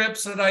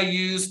scripts that I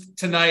used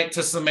tonight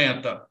to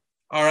Samantha.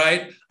 All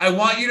right. I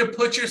want you to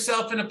put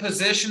yourself in a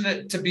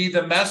position to be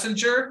the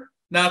messenger,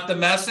 not the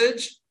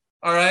message.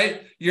 All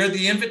right. You're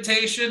the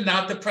invitation,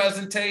 not the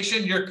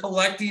presentation. You're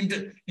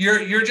collecting.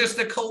 You're just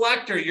a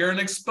collector. You're an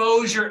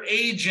exposure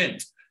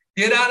agent.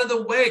 Get out of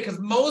the way, because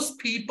most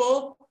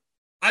people,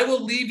 I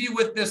will leave you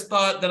with this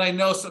thought that I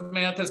know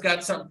Samantha's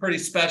got something pretty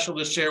special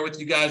to share with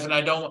you guys. And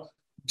I don't,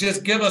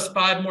 just give us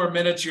 5 more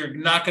minutes. You're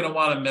not going to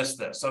want to miss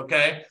this.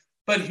 Okay.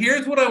 But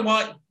here's what I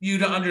want you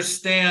to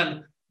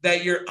understand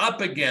that you're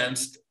up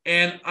against.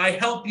 And I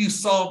help you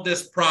solve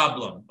this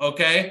problem.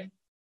 Okay.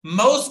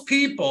 Most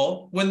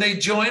people, when they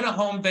join a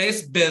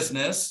home-based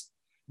business,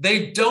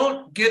 they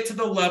don't get to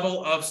the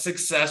level of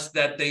success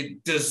that they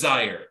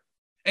desire.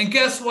 And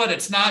guess what?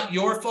 It's not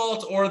your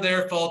fault or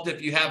their fault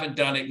if you haven't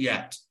done it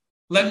yet.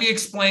 Let me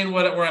explain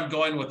where I'm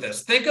going with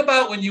this. Think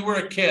about when you were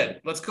a kid.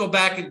 Let's go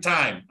back in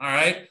time, all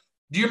right?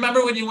 Do you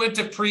remember when you went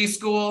to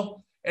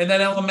preschool and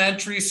then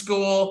elementary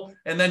school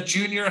and then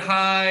junior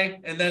high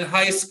and then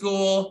high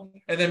school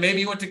and then maybe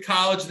you went to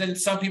college and then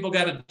some people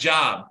got a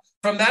job?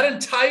 From that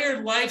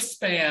entire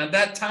lifespan,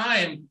 that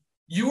time,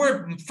 you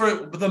were,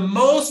 for the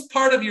most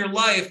part of your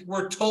life,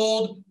 were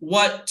told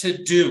what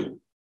to do.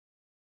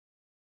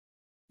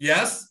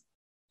 Yes?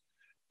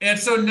 And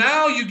so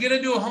now you get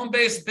into a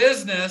home-based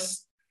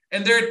business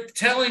and they're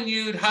telling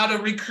you how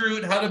to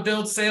recruit, how to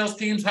build sales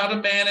teams, how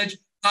to manage,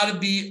 how to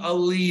be a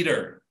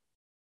leader.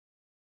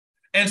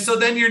 And so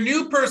then your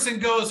new person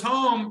goes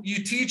home,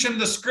 you teach them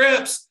the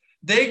scripts,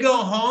 they go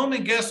home,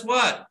 and guess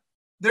what?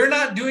 They're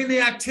not doing the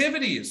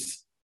activities.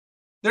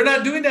 They're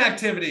not doing the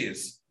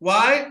activities.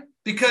 Why?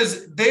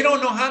 Because they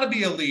don't know how to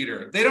be a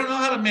leader. They don't know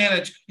how to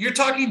manage. You're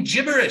talking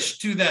gibberish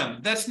to them.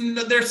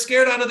 They're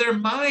scared out of their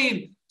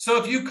mind. So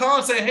if you call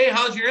and say, hey,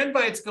 how's your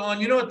invites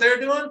going? You know what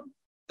they're doing?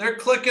 They're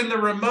clicking the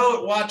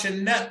remote,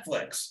 watching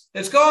Netflix.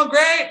 It's going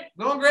great,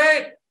 going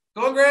great,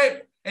 going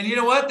great. And you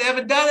know what? They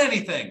haven't done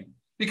anything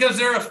because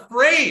they're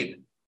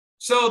afraid.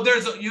 So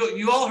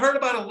you all heard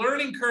about a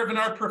learning curve in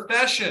our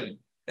profession.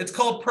 It's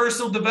called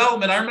personal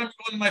development. I remember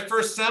going to my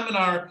first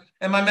seminar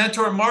and my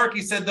mentor, Mark,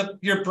 he said that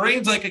your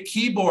brain's like a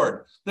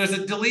keyboard. There's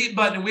a delete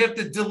button. And we have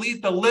to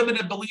delete the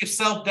limited beliefs,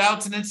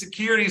 self-doubts, and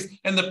insecurities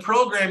and the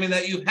programming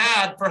that you've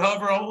had for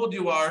however old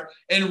you are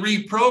and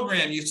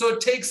reprogram you. So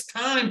it takes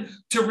time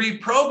to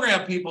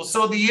reprogram people.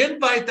 So the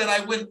invite that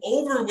I went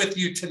over with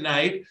you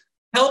tonight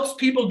helps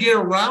people get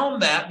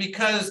around that,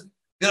 because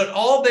that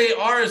all they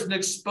are is an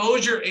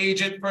exposure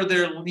agent for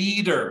their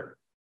leader.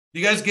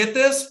 You guys get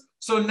this?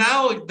 So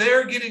now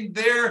they're getting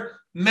their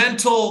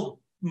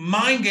mental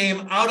mind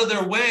game out of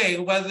their way,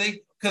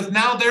 because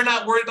now they're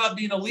not worried about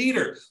being a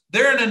leader.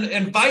 They're an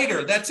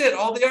inviter. That's it.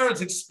 All they are is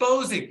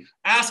exposing,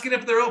 asking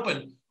if they're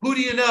open. Who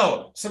do you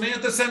know?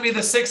 Samantha sent me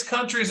the 6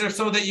 countries or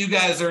so that you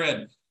guys are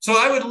in. So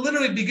I would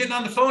literally be getting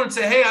on the phone and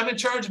say, hey, I'm in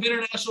charge of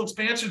international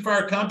expansion for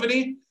our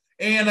company,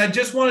 and I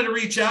just wanted to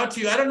reach out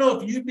to you. I don't know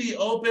if you'd be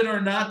open or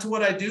not to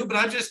what I do, but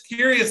I'm just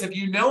curious if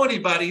you know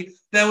anybody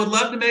that would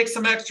love to make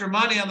some extra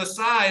money on the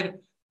side,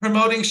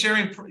 promoting,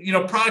 sharing,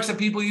 products that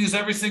people use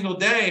every single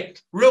day.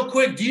 Real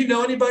quick, do you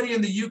know anybody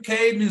in the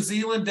UK, New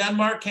Zealand,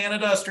 Denmark,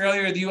 Canada,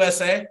 Australia, or the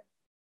USA?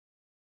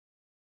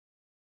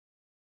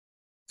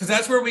 Because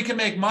that's where we can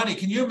make money.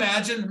 Can you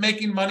imagine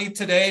making money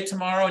today,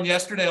 tomorrow, and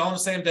yesterday all in the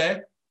same day?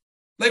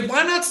 Like,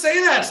 why not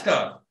say that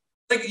stuff?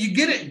 Like, you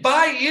get it,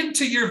 buy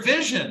into your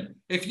vision.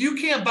 If you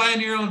can't buy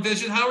into your own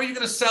vision, how are you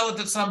going to sell it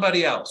to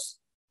somebody else?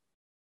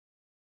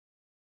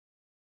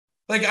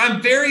 Like,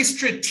 I'm very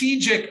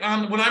strategic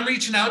on when I'm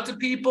reaching out to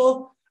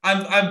people.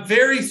 I'm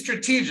very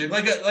strategic.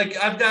 Like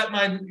I've got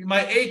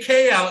my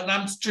AK out, and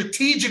I'm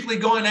strategically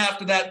going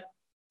after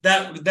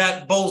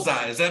that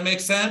bullseye. Does that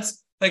make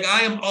sense? Like,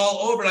 I am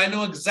all over it. I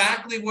know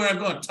exactly where I'm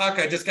going. Tuck,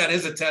 I just got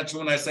his attention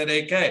when I said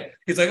AK.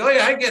 He's like, oh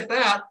yeah, I get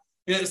that.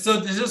 Yeah,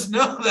 so just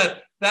know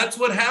that that's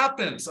what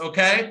happens.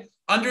 Okay.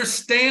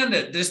 Understand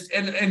it,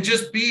 and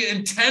just be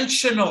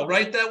intentional.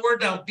 Write that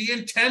word down. Be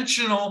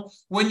intentional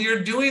when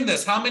you're doing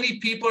this. How many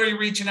people are you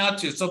reaching out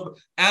to? So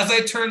as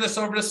I turn this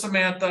over to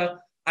Samantha,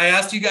 I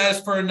asked you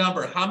guys for a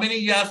number. How many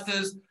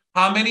yeses?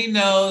 How many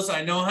no's?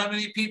 I know how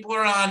many people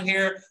are on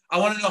here. I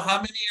want to know how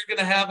many you're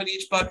going to have in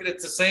each bucket.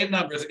 It's the same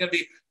number. Is it going to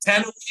be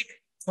 10 a week,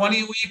 20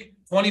 a week,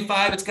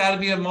 25? It's got to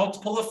be a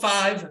multiple of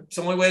 5. It's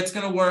the only way it's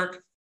going to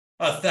work.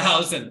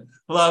 1,000.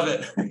 Love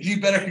it. You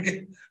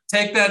better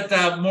take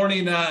that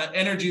morning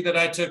energy that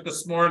I took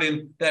this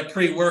morning, that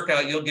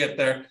pre-workout, you'll get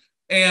there.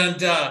 And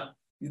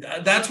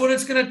that's what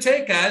it's going to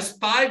take, guys.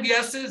 5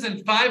 yeses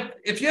and 5.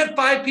 If you had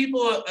 5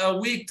 people a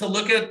week to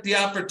look at the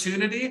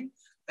opportunity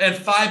and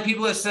 5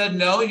 people that said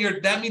no,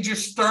 that means you're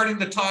starting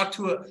to talk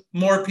to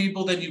more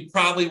people than you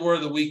probably were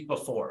the week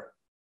before,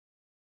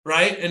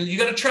 right? And you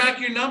got to track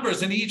your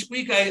numbers. And each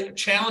week I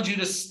challenge you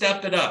to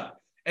step it up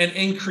and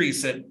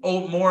increase it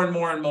more and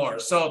more and more.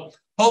 So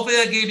hopefully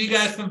that gave you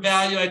guys some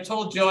value. I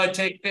told Joe I'd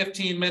take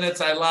 15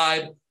 minutes. I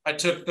lied. I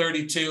took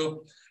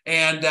 32,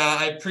 and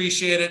I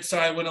appreciate it. So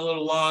I went a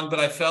little long, but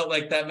I felt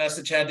like that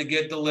message had to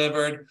get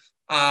delivered.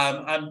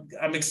 I'm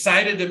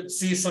excited to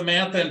see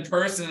Samantha in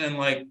person in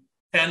like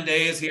 10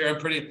 days here. I'm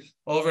pretty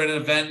over at an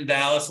event in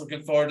Dallas.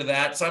 Looking forward to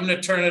that. So I'm going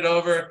to turn it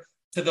over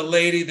to the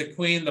lady, the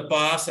queen, the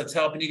boss that's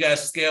helping you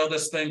guys scale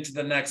this thing to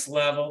the next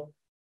level,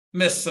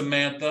 Miss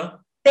Samantha.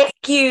 Thank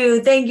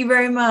you. Thank you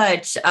very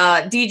much.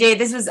 DJ,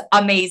 this was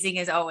amazing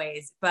as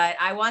always, but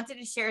I wanted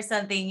to share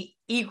something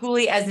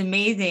equally as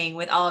amazing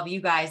with all of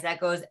you guys that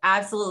goes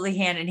absolutely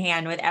hand in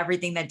hand with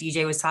everything that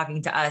DJ was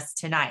talking to us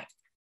tonight.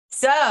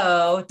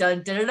 So,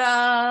 dun, dun, dun,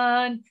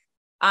 dun,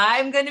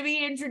 I'm going to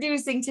be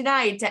introducing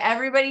tonight to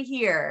everybody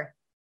here,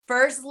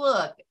 first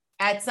look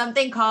at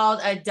something called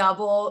a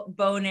double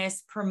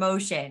bonus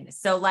promotion.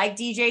 So like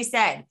DJ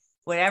said,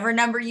 whatever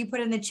number you put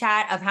in the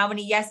chat of how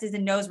many yeses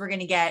and nos we're going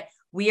to get,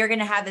 we are going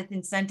to have this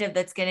incentive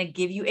that's going to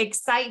give you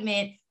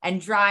excitement and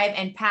drive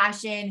and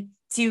passion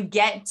to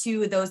get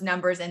to those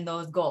numbers and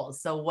those goals.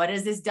 So what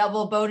is this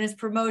double bonus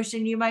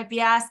promotion, you might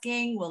be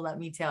asking? Well, let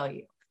me tell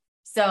you.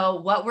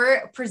 So what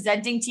we're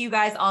presenting to you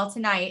guys all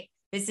tonight,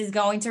 this is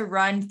going to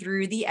run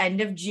through the end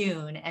of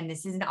June. And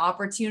this is an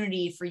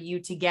opportunity for you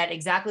to get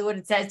exactly what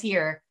it says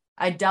here,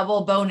 a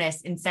double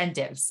bonus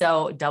incentive.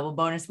 So double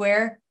bonus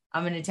where?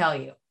 I'm going to tell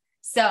you.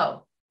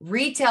 So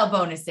retail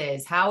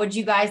bonuses. How would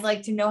you guys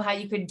like to know how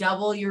you could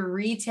double your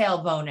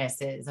retail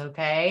bonuses?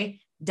 Okay.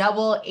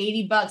 Double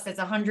 $80. That's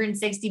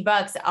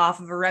 $160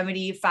 off of a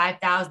Remedy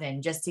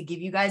 5,000, just to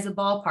give you guys a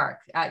ballpark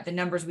at the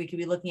numbers we could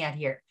be looking at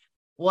here.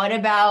 What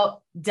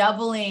about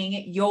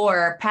doubling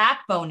your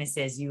pack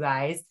bonuses, you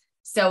guys?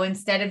 So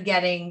instead of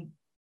getting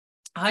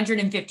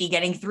 150,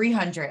 getting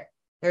 300,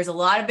 there's a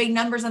lot of big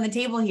numbers on the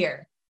table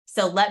here.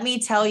 So let me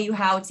tell you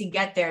how to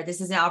get there. This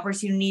is an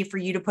opportunity for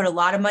you to put a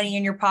lot of money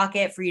in your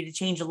pocket, for you to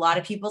change a lot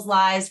of people's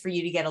lives, for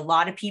you to get a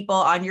lot of people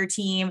on your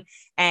team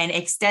and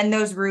extend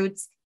those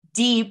roots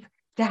deep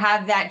to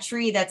have that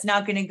tree that's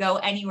not going to go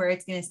anywhere.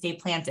 It's going to stay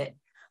planted.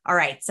 All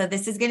right. So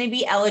this is going to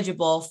be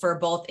eligible for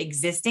both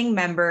existing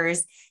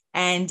members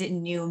and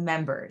new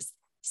members.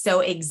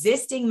 So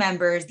existing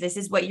members, this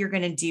is what you're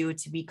going to do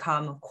to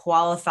become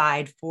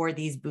qualified for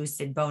these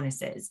boosted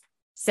bonuses.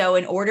 So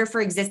in order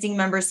for existing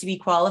members to be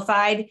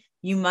qualified,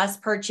 you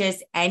must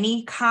purchase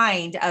any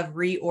kind of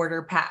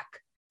reorder pack.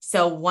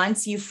 So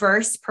once you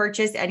first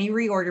purchase any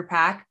reorder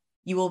pack,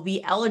 you will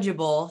be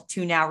eligible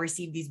to now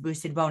receive these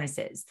boosted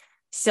bonuses.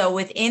 So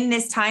within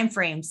this time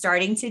frame,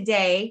 starting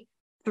today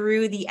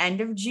through the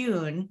end of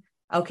June,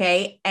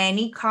 okay,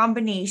 any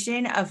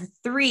combination of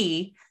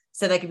 3,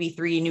 so that could be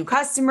 3 new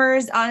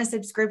customers on a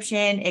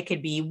subscription. It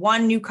could be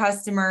 1 new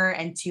customer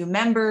and 2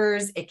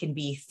 members. It can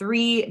be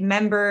 3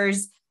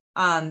 members,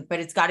 but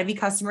it's got to be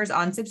customers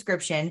on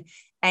subscription.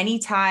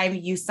 Anytime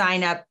you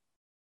sign up,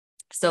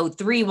 so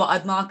 3 will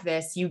unlock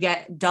this, you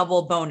get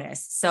double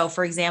bonus. So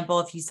for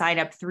example, if you sign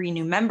up 3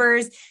 new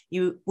members,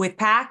 with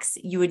packs,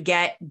 you would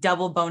get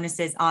double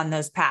bonuses on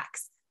those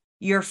packs.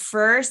 Your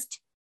first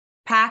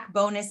pack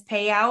bonus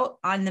payout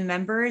on the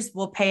members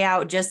will pay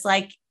out just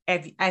like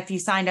if you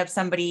signed up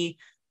somebody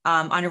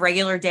on a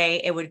regular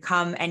day, it would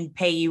come and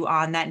pay you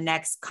on that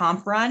next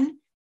comp run.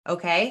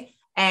 Okay.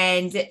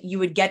 And you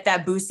would get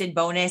that boosted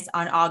bonus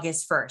on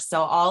August 1st.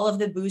 So all of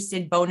the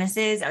boosted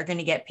bonuses are going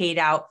to get paid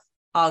out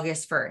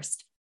August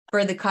 1st.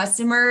 For the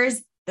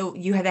customers, they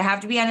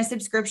have to be on a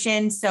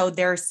subscription. So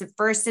their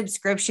first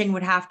subscription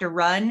would have to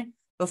run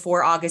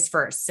before August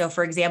 1st. So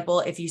for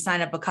example, if you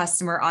sign up a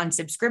customer on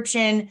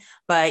subscription,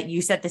 but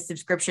you set the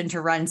subscription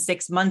to run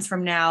 6 months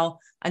from now,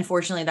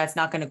 unfortunately, that's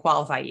not going to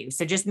qualify you.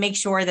 So just make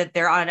sure that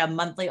they're on a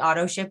monthly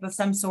auto ship of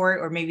some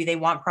sort, or maybe they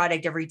want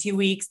product every 2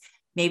 weeks.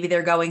 Maybe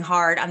they're going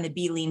hard on the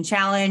Be Lean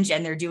challenge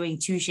and they're doing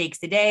 2 shakes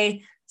a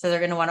day. So they're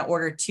going to want to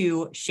order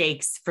 2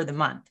 shakes for the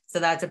month. So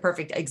that's a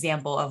perfect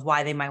example of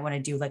why they might want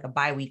to do like a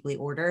bi-weekly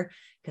order,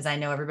 because I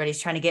know everybody's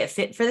trying to get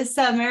fit for the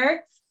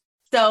summer.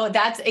 So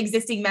that's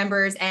existing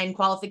members and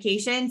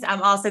qualifications.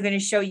 I'm also going to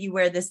show you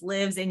where this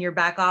lives in your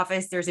back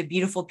office. There's a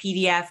beautiful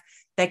PDF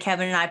that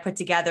Kevin and I put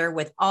together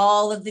with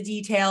all of the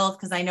details,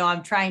 because I know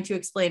I'm trying to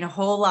explain a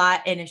whole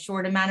lot in a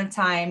short amount of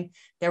time.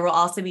 There will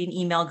also be an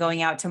email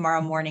going out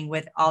tomorrow morning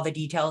with all the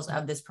details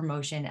of this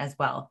promotion as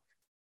well.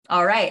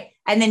 All right.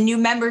 And then new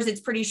members,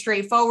 it's pretty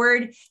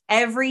straightforward.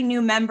 Every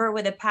new member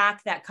with a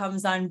pack that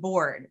comes on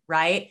board,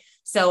 right?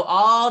 So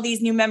all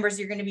these new members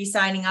you're going to be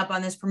signing up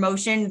on this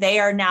promotion, they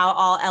are now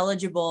all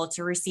eligible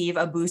to receive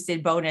a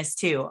boosted bonus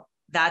too.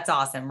 That's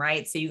awesome,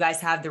 right? So you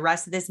guys have the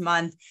rest of this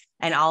month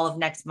and all of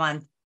next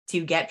month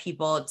to get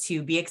people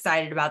to be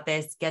excited about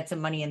this, get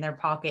some money in their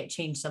pocket,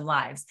 change some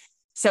lives.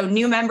 So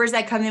new members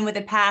that come in with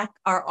a pack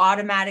are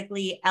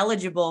automatically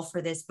eligible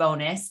for this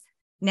bonus.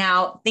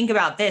 Now, think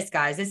about this,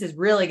 guys. This is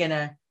really going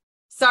to,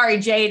 sorry,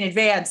 Jay, in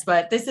advance,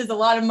 but this is a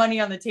lot of money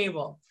on the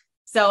table.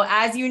 So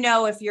as you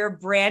know, if you're a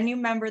brand new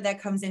member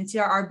that comes into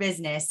our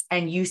business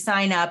and you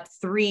sign up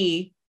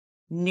 3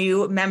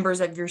 new members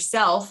of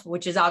yourself,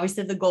 which is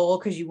obviously the goal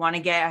because you want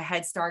to get a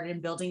head start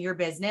in building your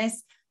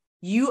business,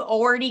 you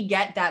already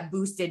get that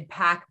boosted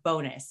pack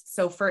bonus.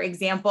 So for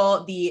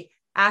example, the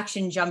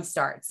Action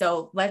Jumpstart.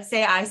 So let's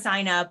say I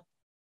sign up,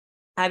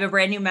 I have a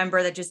brand new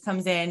member that just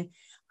comes in.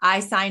 I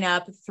sign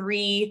up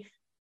 3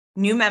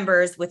 new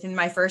members within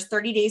my first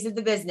 30 days of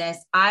the business.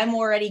 I'm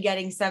already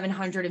getting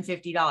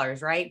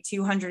 $750, right?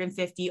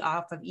 $250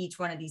 off of each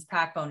one of these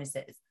pack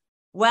bonuses.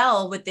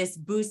 Well, with this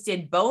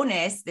boosted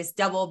bonus, this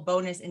double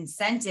bonus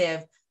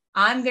incentive,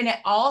 I'm going to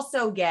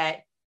also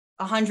get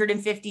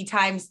 150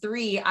 times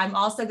 3. I'm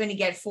also going to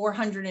get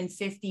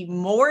 $450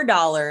 more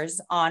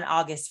on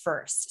August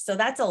 1st. So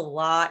that's a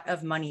lot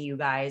of money, you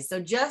guys. So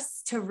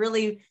just to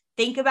really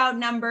think about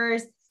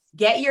numbers,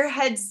 get your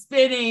head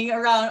spinning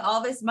around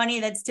all this money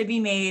that's to be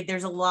made.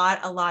 There's a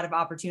lot of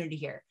opportunity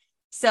here.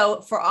 So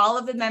for all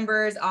of the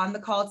members on the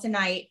call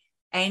tonight,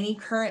 any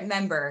current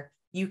member,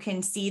 you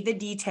can see the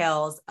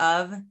details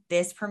of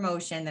this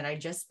promotion that I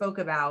just spoke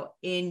about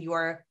in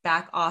your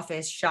back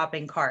office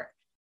shopping cart.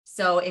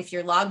 So if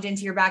you're logged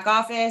into your back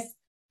office,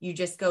 you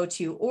just go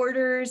to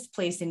orders,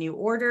 place a new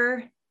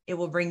order. It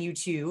will bring you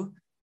to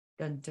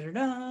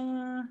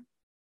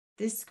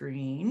this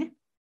screen.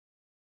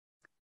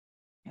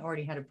 I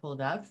already had it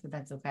pulled up, but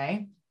that's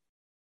okay.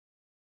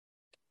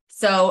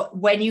 So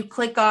when you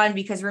click on,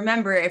 because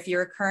remember, if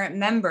you're a current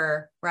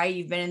member, right,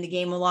 you've been in the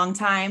game a long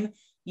time,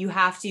 you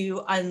have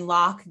to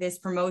unlock this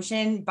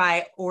promotion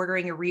by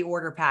ordering a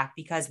reorder pack,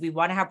 because we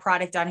want to have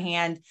product on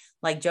hand.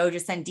 Like Joe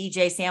just sent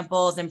DJ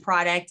samples and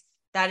product.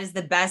 That is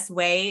the best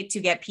way to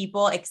get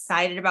people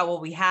excited about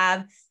what we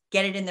have,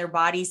 get it in their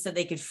bodies so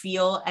they could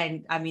feel,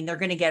 and I mean, they're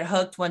going to get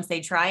hooked once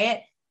they try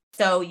it.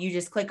 So you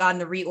just click on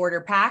the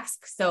reorder packs.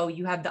 So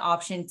you have the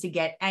option to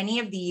get any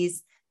of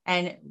these,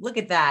 and look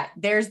at that.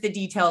 There's the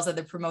details of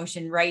the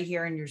promotion right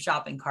here in your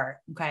shopping cart.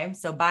 Okay.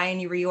 So buy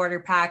any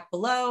reorder pack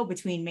below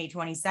between May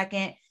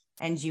 22nd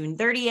and June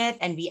 30th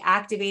and be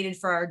activated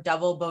for our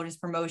double bonus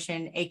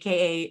promotion,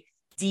 AKA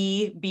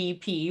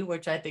DBP,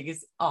 which I think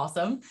is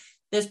awesome.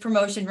 This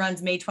promotion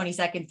runs May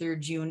 22nd through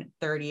June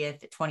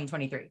 30th,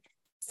 2023.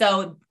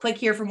 So click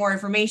here for more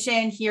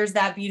information. Here's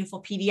that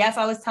beautiful PDF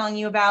I was telling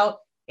you about.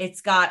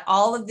 It's got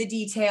all of the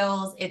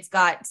details. It's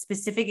got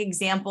specific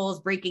examples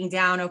breaking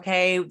down,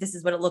 okay, this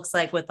is what it looks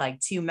like with like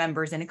 2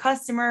 members and a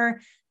customer,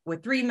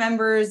 with 3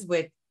 members,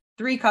 with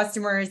 3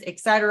 customers,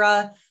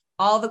 etc.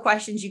 All the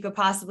questions you could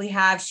possibly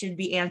have should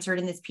be answered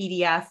in this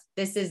PDF.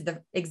 This is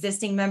the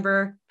existing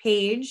member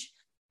page.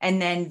 And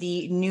then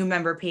the new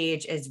member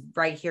page is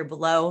right here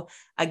below.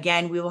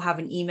 Again, we will have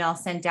an email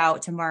sent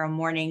out tomorrow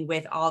morning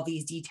with all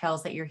these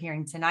details that you're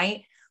hearing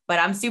tonight. But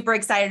I'm super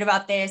excited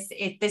about this.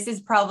 This is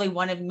probably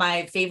one of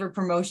my favorite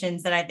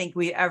promotions that I think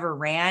we ever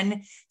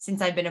ran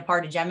since I've been a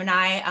part of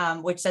Gemini,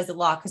 which says a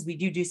lot because we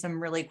do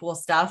some really cool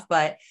stuff.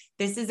 But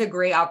this is a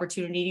great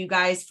opportunity, you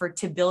guys,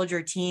 to build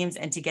your teams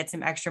and to get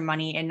some extra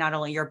money in not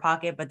only your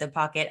pocket, but the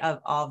pocket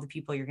of all the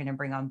people you're going to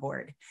bring on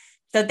board.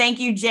 So thank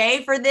you,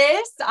 Jay, for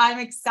this. I'm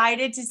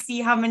excited to see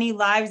how many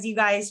lives you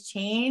guys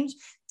change.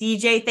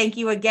 DJ, thank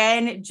you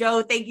again.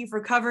 Joe, thank you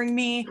for covering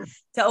me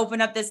to open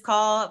up this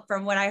call.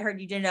 From what I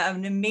heard, you did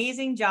an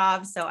amazing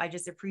job. So I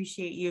just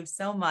appreciate you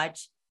so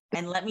much.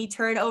 And let me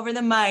turn over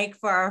the mic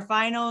for our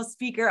final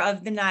speaker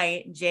of the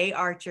night, Jay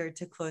Archer,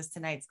 to close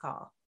tonight's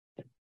call.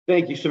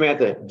 Thank you,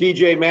 Samantha.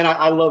 DJ, man,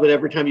 I love it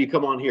every time you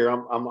come on here.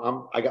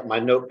 I got my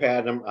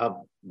notepad.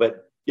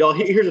 But y'all,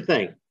 here's the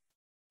thing.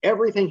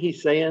 Everything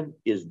he's saying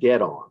is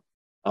dead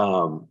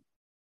on.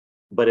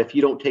 But if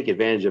you don't take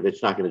advantage of it,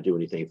 it's not going to do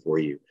anything for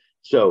you.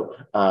 So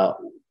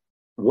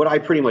what I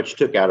pretty much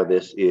took out of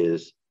this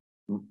is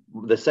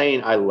the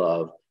saying I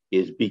love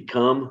is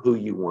become who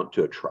you want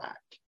to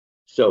attract.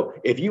 So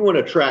if you want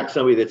to attract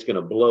somebody that's going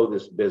to blow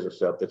this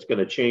business up, that's going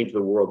to change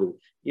the world,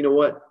 you know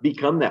what?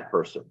 Become that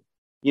person.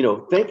 You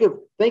know, think of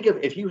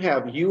if you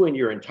have you and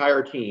your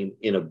entire team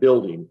in a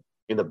building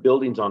and the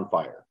building's on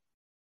fire.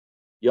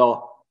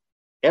 Y'all,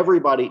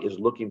 everybody is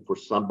looking for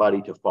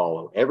somebody to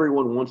follow.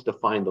 Everyone wants to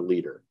find the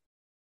leader.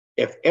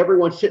 If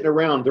everyone's sitting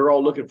around, they're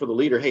all looking for the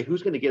leader. Hey,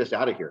 who's going to get us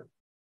out of here?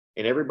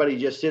 And everybody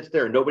just sits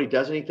there and nobody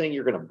does anything,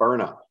 you're going to burn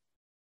up.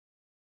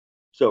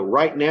 So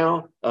right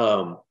now,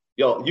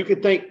 y'all, you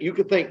could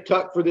thank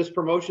Tuck for this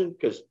promotion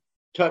because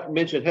Tuck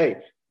mentioned, hey,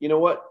 you know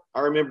what?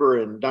 I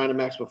remember in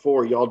Dynamax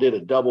before, y'all did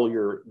a double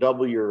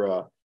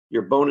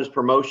your bonus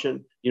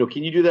promotion. You know,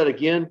 can you do that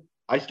again?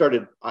 I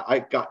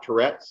got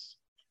Tourette's.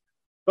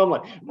 So I'm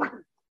like,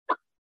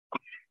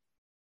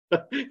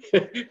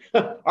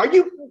 are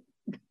you?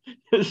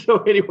 So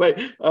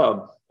anyway,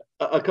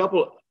 a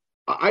couple.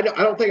 I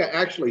don't think I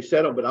actually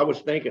said them, but I was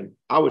thinking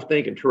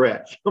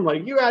Tourette's. I'm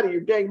like, you out of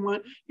your dang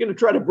mind? You're gonna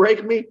try to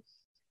break me?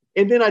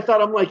 And then I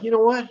thought, I'm like, you know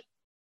what?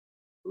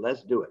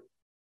 Let's do it.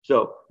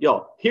 So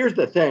y'all, here's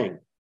the thing.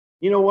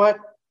 You know what?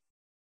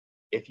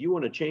 If you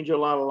want to change a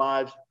lot of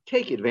lives,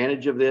 take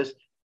advantage of this.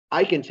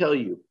 I can tell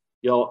you,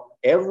 y'all,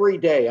 every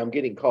day I'm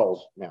getting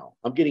calls now.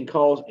 I'm getting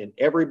calls and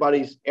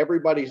everybody's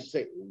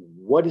saying,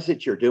 what is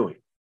it you're doing?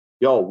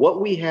 Y'all,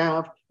 what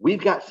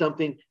we've got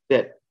something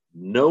that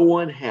no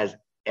one has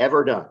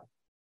ever done.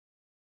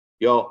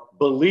 Y'all,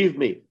 believe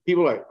me,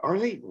 people are like, are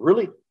they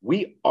really?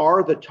 We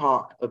are the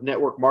talk of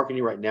network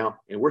marketing right now,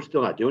 and we're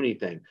still not doing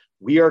anything.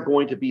 We are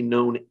going to be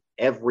known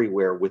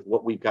everywhere with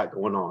what we've got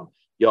going on.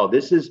 Y'all,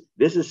 this is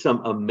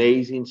some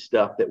amazing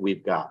stuff that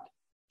we've got.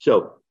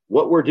 So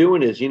what we're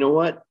doing is, you know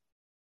what?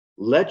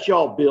 Let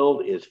y'all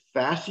build as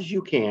fast as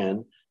you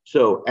can.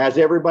 So as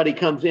everybody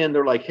comes in,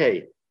 they're like,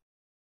 hey,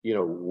 you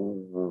know,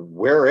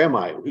 where am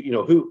I? You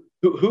know,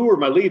 who are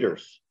my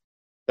leaders?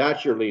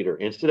 That's your leader.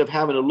 Instead of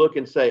having to look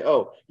and say,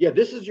 oh, yeah,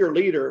 this is your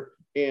leader.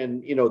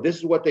 And, you know, this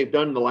is what they've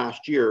done in the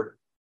last year,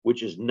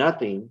 which is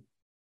nothing.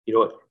 You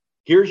know,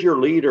 here's your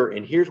leader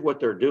and here's what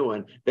they're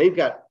doing. They've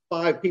got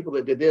 5 people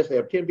that did this. They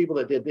have 10 people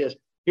that did this.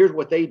 Here's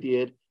what they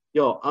did.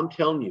 Yo, I'm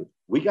telling you,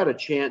 we got a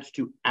chance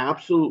to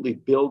absolutely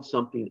build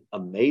something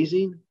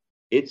amazing.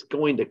 It's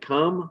going to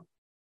come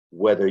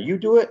whether you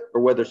do it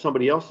or whether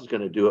somebody else is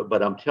going to do it.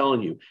 But I'm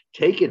telling you,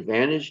 take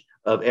advantage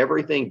of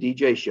everything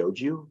DJ showed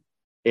you.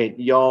 And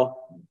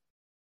y'all,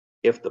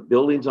 if the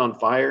building's on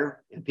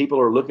fire and people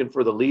are looking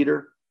for the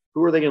leader,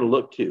 who are they going to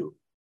look to?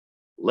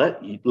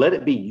 Let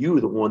it be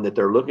you, the one that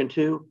they're looking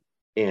to,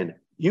 and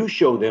you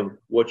show them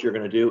what you're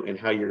going to do and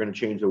how you're going to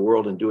change the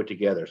world and do it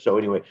together. So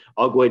anyway,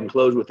 I'll go ahead and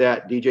close with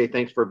that. DJ,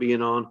 thanks for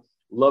being on.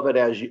 Love it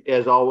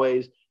as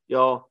always,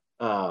 y'all.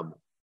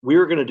 We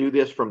were going to do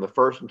this from the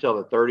 1st until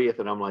the 30th,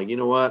 and I'm like, you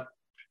know what?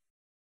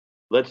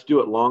 Let's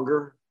do it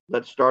longer.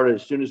 Let's start it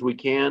as soon as we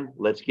can.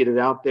 Let's get it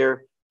out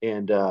there,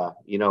 and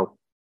you know,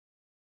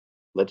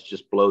 let's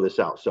just blow this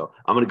out. So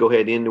I'm going to go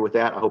ahead and end with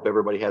that. I hope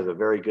everybody has a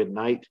very good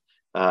night.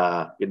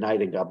 Good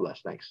night and God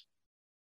bless. Thanks.